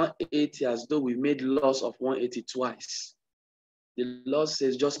 of 180 as though we made loss of 180 twice. The law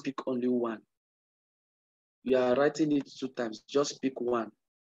says just pick only one. We are writing it 2 times, just pick one.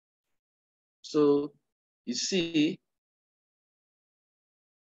 So you see,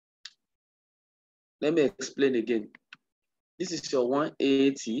 let me explain again. This is your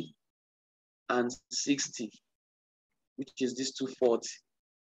 180 and 60, which is this 240.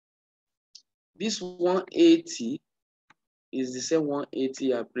 This 180 is the same 180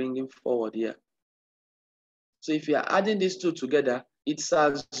 you are bringing forward here. So if you are adding these 2 together, it's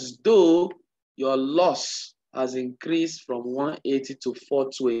as though your loss has increased from 180 to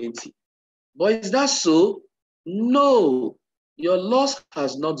 420. But is that so? No, your loss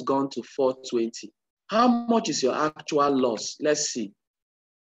has not gone to 420. How much is your actual loss? Let's see.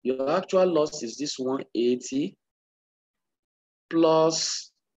 Your actual loss is this 180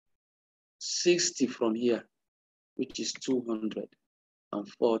 plus 60 from here, which is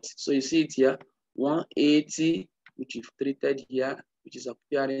 240. So you see it here, 180, which you've treated here, which is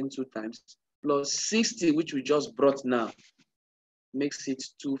appearing 2 times, plus 60, which we just brought now, makes it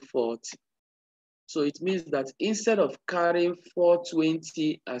 240. So it means that instead of carrying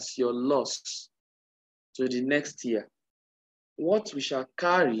 420 as your loss to the next year, what we shall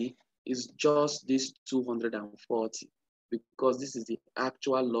carry is just this 240 because this is the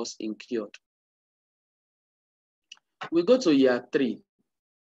actual loss incurred. We go to year 3.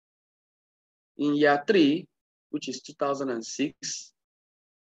 In year 3, which is 2006,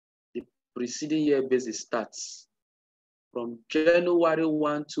 the preceding year basis starts from January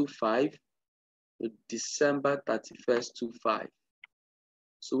 125 to December 31st 25.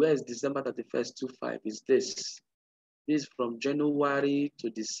 So where is December 31st 25? Is this. This is from January to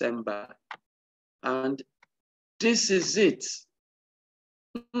December. And this is it.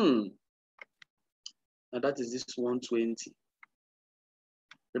 And that is this 120.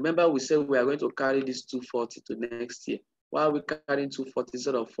 Remember, we said we are going to carry this 240 to next year. Why are we carrying 240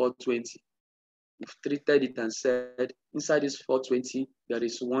 instead of 420? We've treated it and said inside this 420, there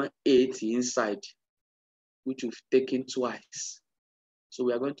is 180 inside, which we've taken twice. So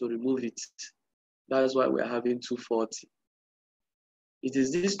we are going to remove it. That's why we are having 240. It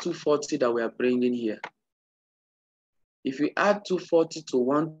is this 240 that we are bringing here. If we add 240 to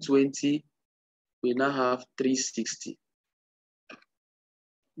 120, we now have 360.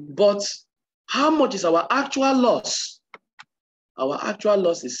 But how much is our actual loss? Our actual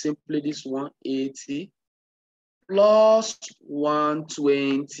loss is simply this 180 plus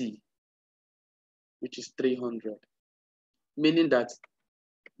 120, which is 300. Meaning that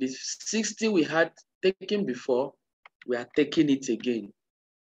the 60 we had taken before, we are taking it again.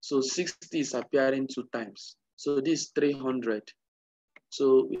 So 60 is appearing 2 times. So this is 300.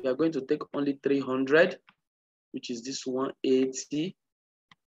 So we are going to take only 300, which is this 180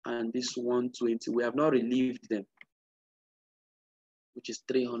 and this 120. We have not relieved them, which is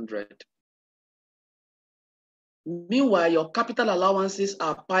 300. Meanwhile, your capital allowances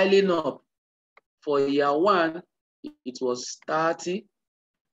are piling up. For year 1, it was 30.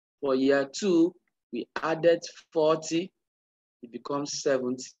 For year 2, we added 40. It becomes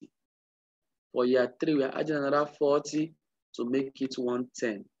 70. For year 3, we are adding another 40 to make it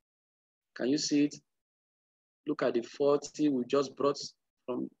 110. Can you see it? Look at the 40 we just brought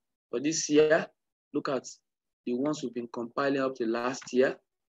from for this year. Look at the ones we've been compiling up to last year.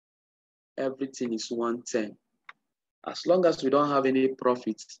 Everything is 110. As long as we don't have any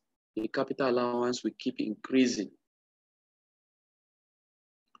profits, the capital allowance will keep increasing.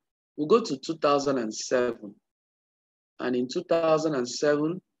 We'll go to 2007. And in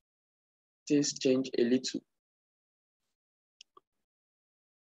 2007, things change a little.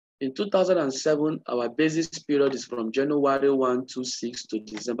 In 2007, our basis period is from January 126 to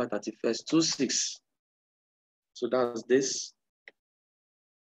December 31st 26. So that's this.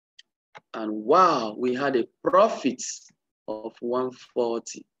 And wow, we had a profit of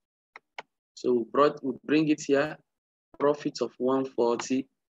 140. So we bring it here, profit of 140.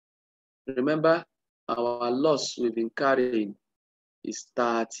 Remember, our loss we've been carrying is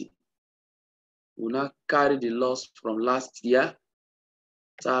 30. We'll now carry the loss from last year,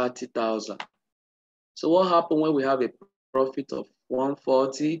 30,000. So what happened when we have a profit of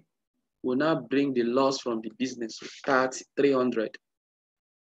 140? We'll now bring the loss from the business to 300.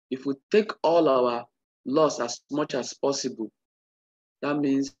 If we take all our loss as much as possible, that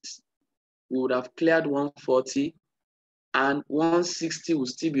means we would have cleared 140 and 160 will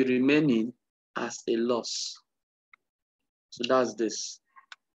still be remaining as a loss. So that's this.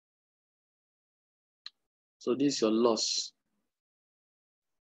 So this is your loss.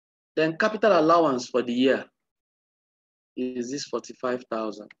 Then capital allowance for the year is this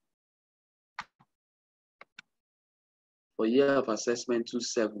 45,000. For year of assessment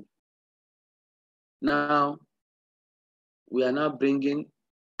 27. Now, we are now bringing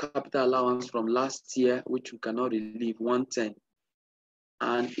capital allowance from last year, which we cannot relieve, 110.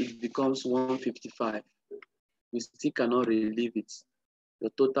 And it becomes 155. We still cannot relieve it.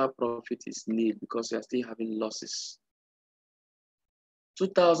 The total profit is nil because we are still having losses.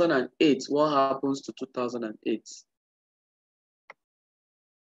 2008, what happens to 2008?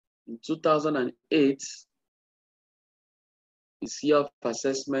 In 2008, it's year of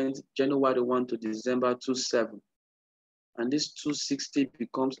assessment, January 1 to December 27. And this 260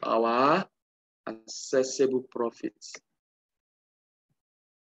 becomes our assessable profit.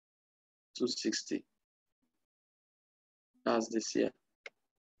 260. That's this year.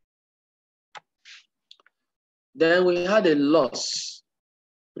 Then we had a loss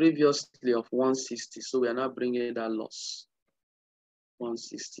previously of 160. So we are now bringing that loss,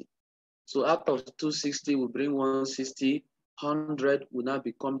 160. So out of 260, we bring 160, 100 will now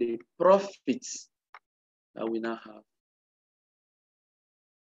become the profits that we now have.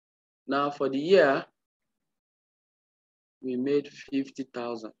 Now for the year, we made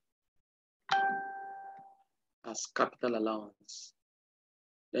 50,000. as capital allowance.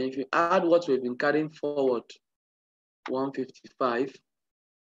 Then if you add what we've been carrying forward, 155,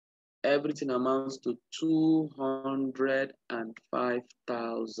 everything amounts to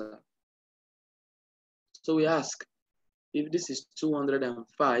 205,000. So we ask, if this is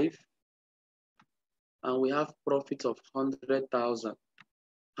 205 and we have profit of 100,000,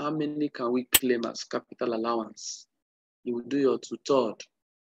 how many can we claim as capital allowance? You will do your 2/3.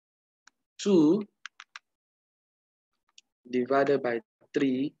 2 divided by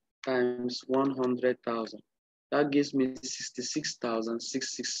 3 times 100,000. That gives me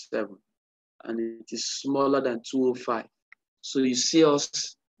 66,667, and it is smaller than 205. So you see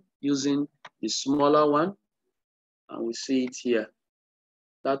us using the smaller one, and we see it here.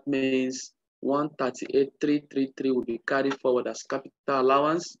 That means 138,333 will be carried forward as capital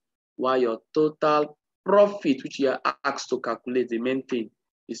allowance, while your total profit, which you are asked to calculate, the main thing,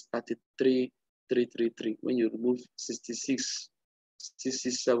 is 33,333 when you remove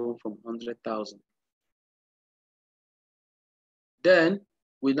 66,667 from 100,000. Then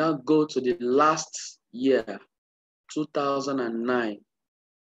we now go to the last year, 2009.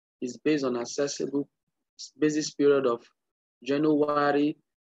 It's based on assessable basis period of January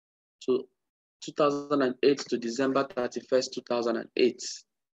to 2008 to December 31st, 2008.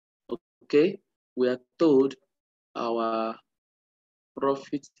 Okay, we are told our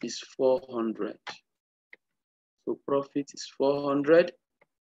profit is 400. So profit is 400.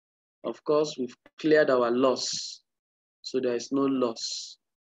 Of course, we've cleared our loss, so there is no loss.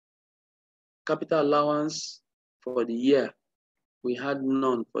 Capital allowance for the year, we had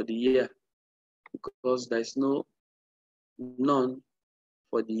none for the year because there is none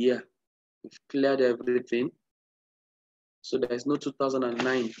for the year. We've cleared everything. So there is no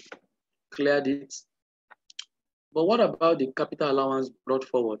 2009, cleared it. But what about the capital allowance brought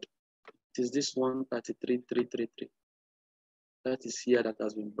forward? It is this 133,333. That is here that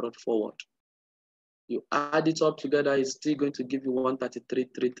has been brought forward. You add it up together, it's still going to give you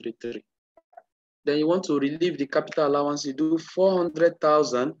 133,333. Then you want to relieve the capital allowance, you do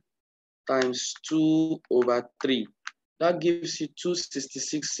 400,000 times 2/3. That gives you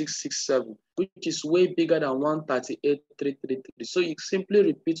 266,667, which is way bigger than 138,333. So you simply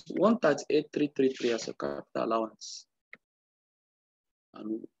repeat 138,333 as a capital allowance.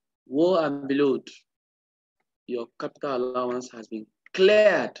 And woe and below, your capital allowance has been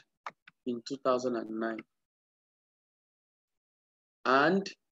cleared in 2009. And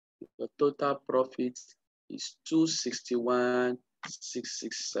the total profit is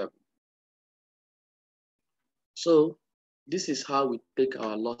 261,667. So this is how we take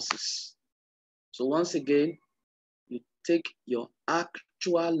our losses. So once again, you take your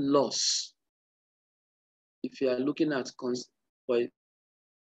actual loss. If you are looking at for a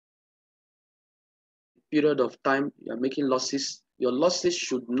period of time, you are making losses, your losses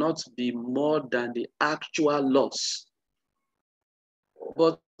should not be more than the actual loss.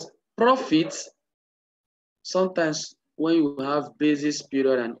 But profit, sometimes when you have basis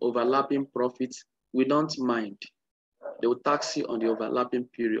period and overlapping profits, we don't mind. They will tax you on the overlapping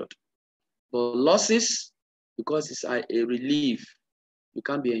period. But losses, because it's a relief, you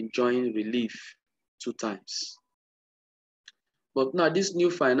can't be enjoying relief 2 times. But now this new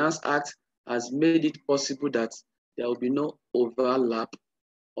Finance Act has made it possible that there will be no overlap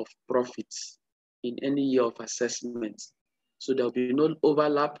of profits in any year of assessment. So there will be no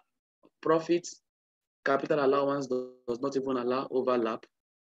overlap of profits. Capital allowance does not even allow overlap,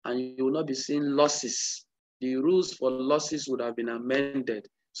 and you will not be seeing losses. The rules for losses would have been amended.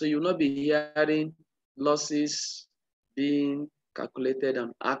 So you will not be hearing losses being calculated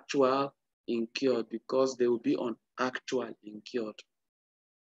on actual incurred, because they will be on actual incurred.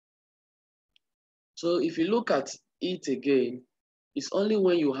 So if you look at it again, it's only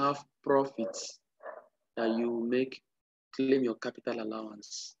when you have profits that you claim your capital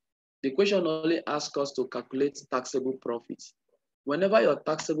allowance. The question only asks us to calculate taxable profits. Whenever your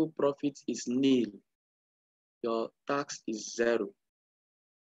taxable profit is nil, your tax is 0.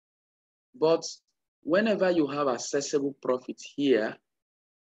 But whenever you have assessable profit here,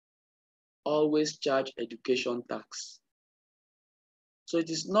 always charge education tax. So it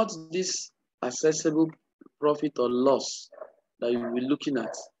is not this assessable profit or loss that you'll be looking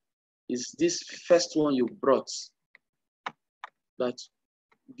at. It's this first one you brought that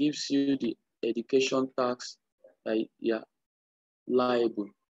gives you the education tax that you're liable.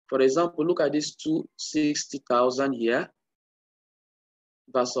 For example, look at this 260,000 here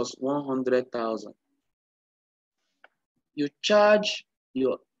versus 100,000. You charge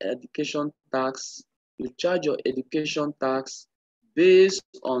your education tax. You charge your education tax based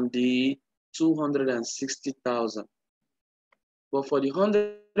on the 260,000. But for the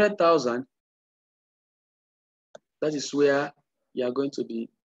 100,000, that is where you are going to be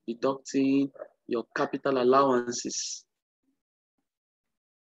deducting your capital allowances.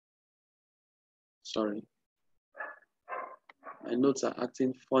 Sorry, my notes are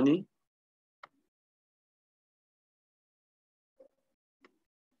acting funny.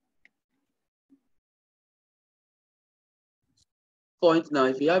 Point now,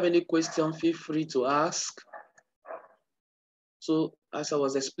 if you have any question, feel free to ask. So as I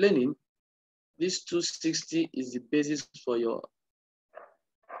was explaining, this 260 is the basis for your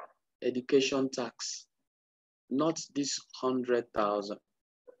education tax, not this 100,000.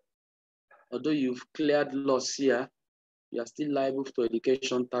 Although you've cleared loss here, you are still liable to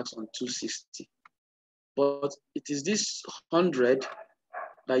education tax on 260. But it is this 100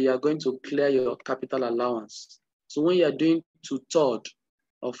 that you are going to clear your capital allowance. So when you are doing 2/3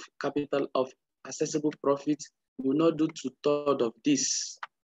 of capital of accessible profit, you will not do 2/3 of this,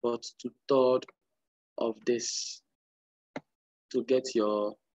 but 2/3 of this to get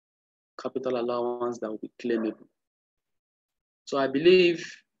your capital allowance that will be claimable. So I believe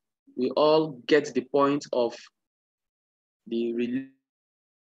we all get the point of the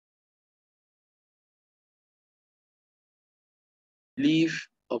relief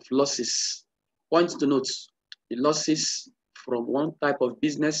of losses. Point to note, the losses from one type of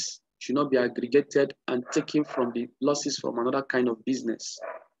business should not be aggregated and taken from the losses from another kind of business,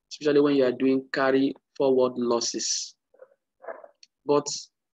 especially when you are doing carry forward losses. But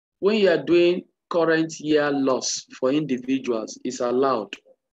when you are doing current year loss for individuals, it's allowed.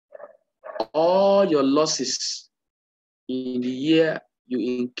 All your losses in the year you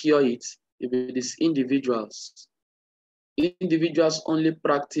incur it, if it is individuals only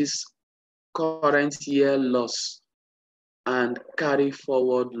practice current year loss and carry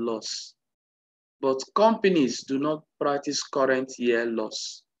forward loss. But companies do not practice current year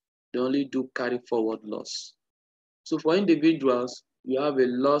loss. They only do carry forward loss. So for individuals, you have a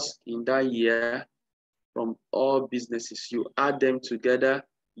loss in that year from all businesses. You add them together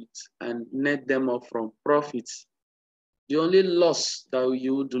and net them off from profits. The only loss that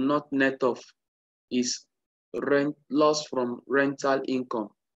you do not net off is loss from rental income.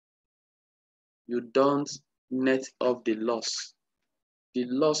 You don't net off the loss. The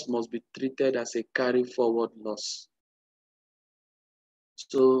loss must be treated as a carry forward loss.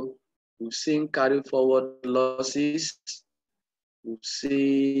 So we've seen carry forward losses. We've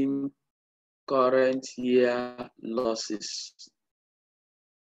seen current year losses.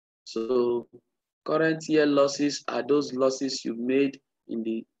 So current year losses are those losses you made in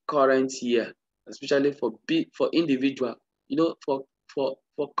the current year, especially for individual. You know, for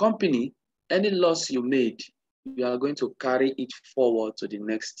company, any loss you made, you are going to carry it forward to the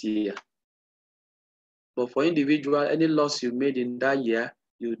next year. But for individual, any loss you made in that year,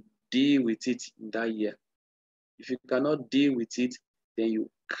 you deal with it in that year. If you cannot deal with it, then you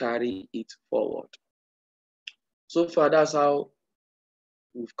carry it forward. So far, that's how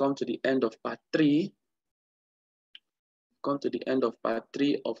we've come to the end of part 3. We've come to the end of part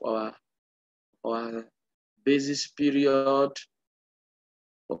 3 of our basis period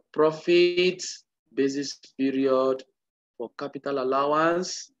for profit, basis period for capital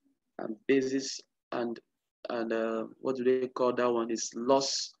allowance, and basis and what do they call that one? Is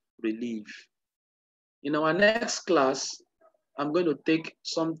loss relief. In our next class, I'm going to take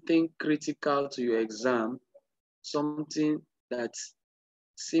something critical to your exam, something that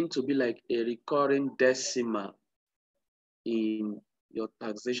seems to be like a recurring decimal in your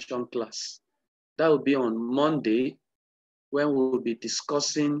taxation class. That will be on Monday, when we'll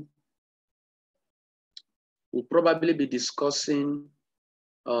probably be discussing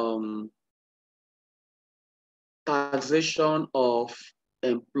taxation of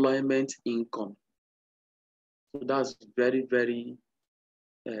employment income. So that's very, very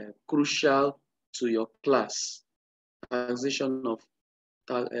crucial to your class, taxation of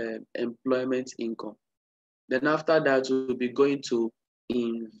employment income. Then after that, we'll be going to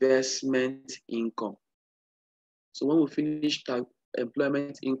investment income. So when we finish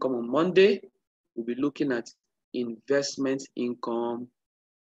employment income on Monday, we'll be looking at investment income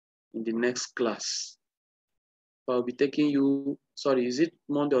in the next class. I'll be taking you, sorry, is it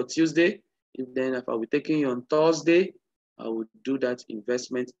Monday or Tuesday? If I'll be taking you on Thursday, I will do that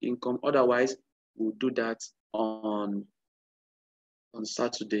investment income. Otherwise, we'll do that on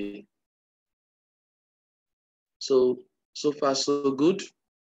Saturday. So far, so good.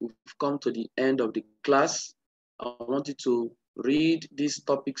 We've come to the end of the class. I want you to read these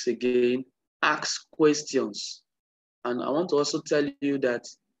topics again, ask questions. And I want to also tell you that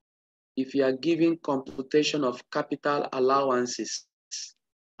if you are giving computation of capital allowances,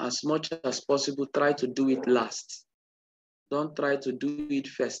 as much as possible, try to do it last. Don't try to do it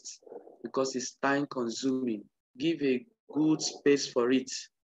first because it's time consuming. Give a good space for it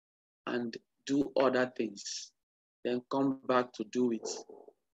and do other things. Then come back to do it.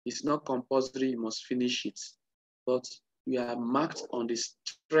 It's not compulsory, you must finish it. But you are marked on the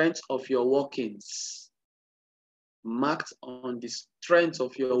strength of your workings. Marked on the strength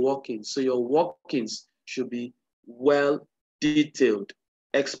of your workings. So your workings should be well detailed,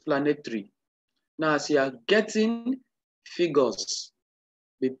 explanatory. Now, as you are getting figures,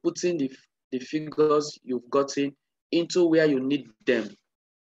 be putting the figures you've gotten into where you need them.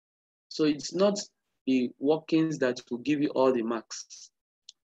 So it's not the workings that will give you all the marks.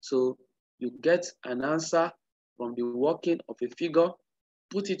 So you get an answer from the working of a figure,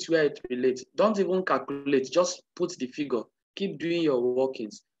 put it where it relates. Don't even calculate, just put the figure. Keep doing your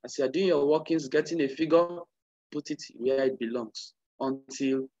workings. As you're doing your workings, getting a figure, put it where it belongs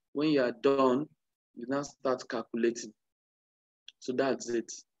until when you are done, you now start calculating. So that's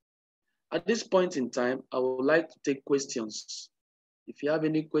it. At this point in time, I would like to take questions. If you have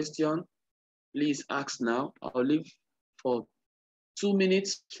any question, please ask now. I'll leave for 2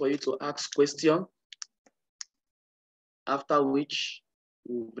 minutes for you to ask question, after which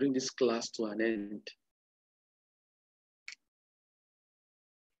we'll bring this class to an end.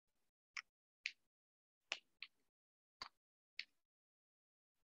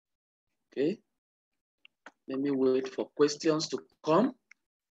 Okay, let me wait for questions to come.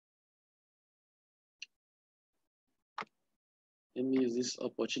 Let me use this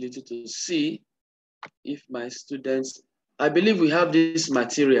opportunity to see if my students, I believe we have this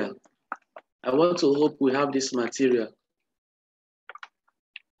material. I want to hope we have this material.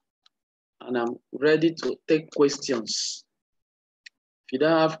 And I'm ready to take questions. If you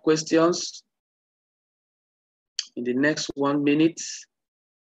don't have questions, in the next 1 minute,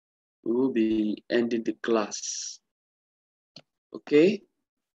 we will be ending the class. Okay?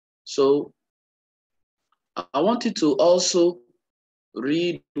 So I want you to also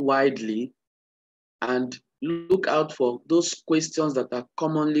read widely and look out for those questions that are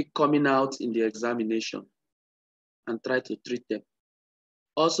commonly coming out in the examination and try to treat them.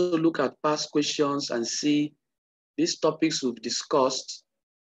 Also look at past questions and see these topics we've discussed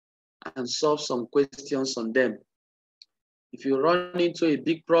and solve some questions on them. If you run into a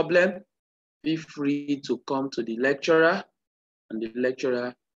big problem, be free to come to the lecturer and the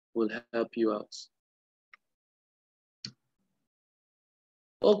lecturer will help you out.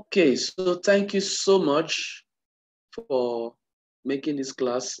 Okay, so thank you so much for making this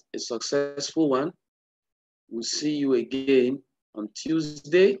class a successful one. We'll see you again on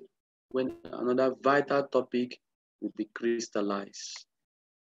Tuesday when another vital topic will be crystallized.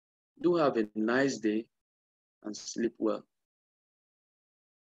 Do have a nice day and sleep well.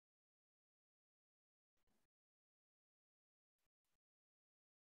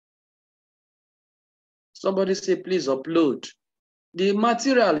 Somebody say, please upload. The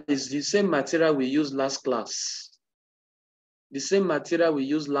material is the same material we used last class. The same material we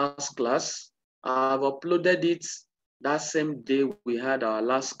used last class. I've uploaded it that same day we had our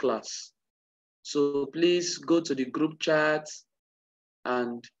last class. So please go to the group chat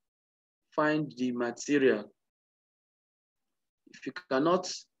and find the material. If you cannot,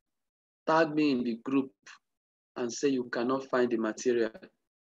 tag me in the group and say you cannot find the material.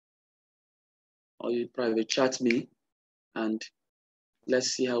 Or you private chat me and let's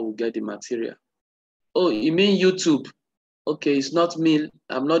see how we get the material. Oh, you mean YouTube? Okay, it's not me.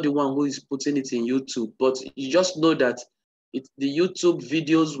 I'm not the one who is putting it in YouTube, but you just know that the YouTube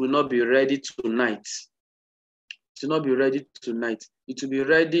videos will not be ready tonight. It will not be ready tonight. It will be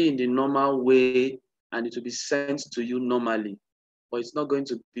ready in the normal way and it will be sent to you normally, but it's not going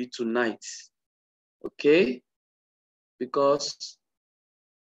to be tonight, okay? Because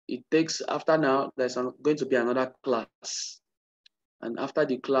it takes, after now, there's going to be another class. And after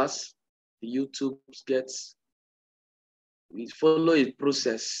the class, the YouTube gets, we follow a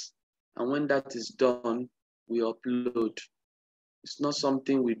process. And when that is done, we upload. It's not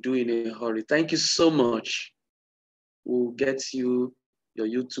something we do in a hurry. Thank you so much. We'll get you your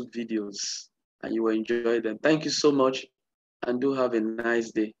YouTube videos and you will enjoy them. Thank you so much and do have a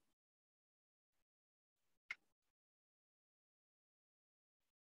nice day.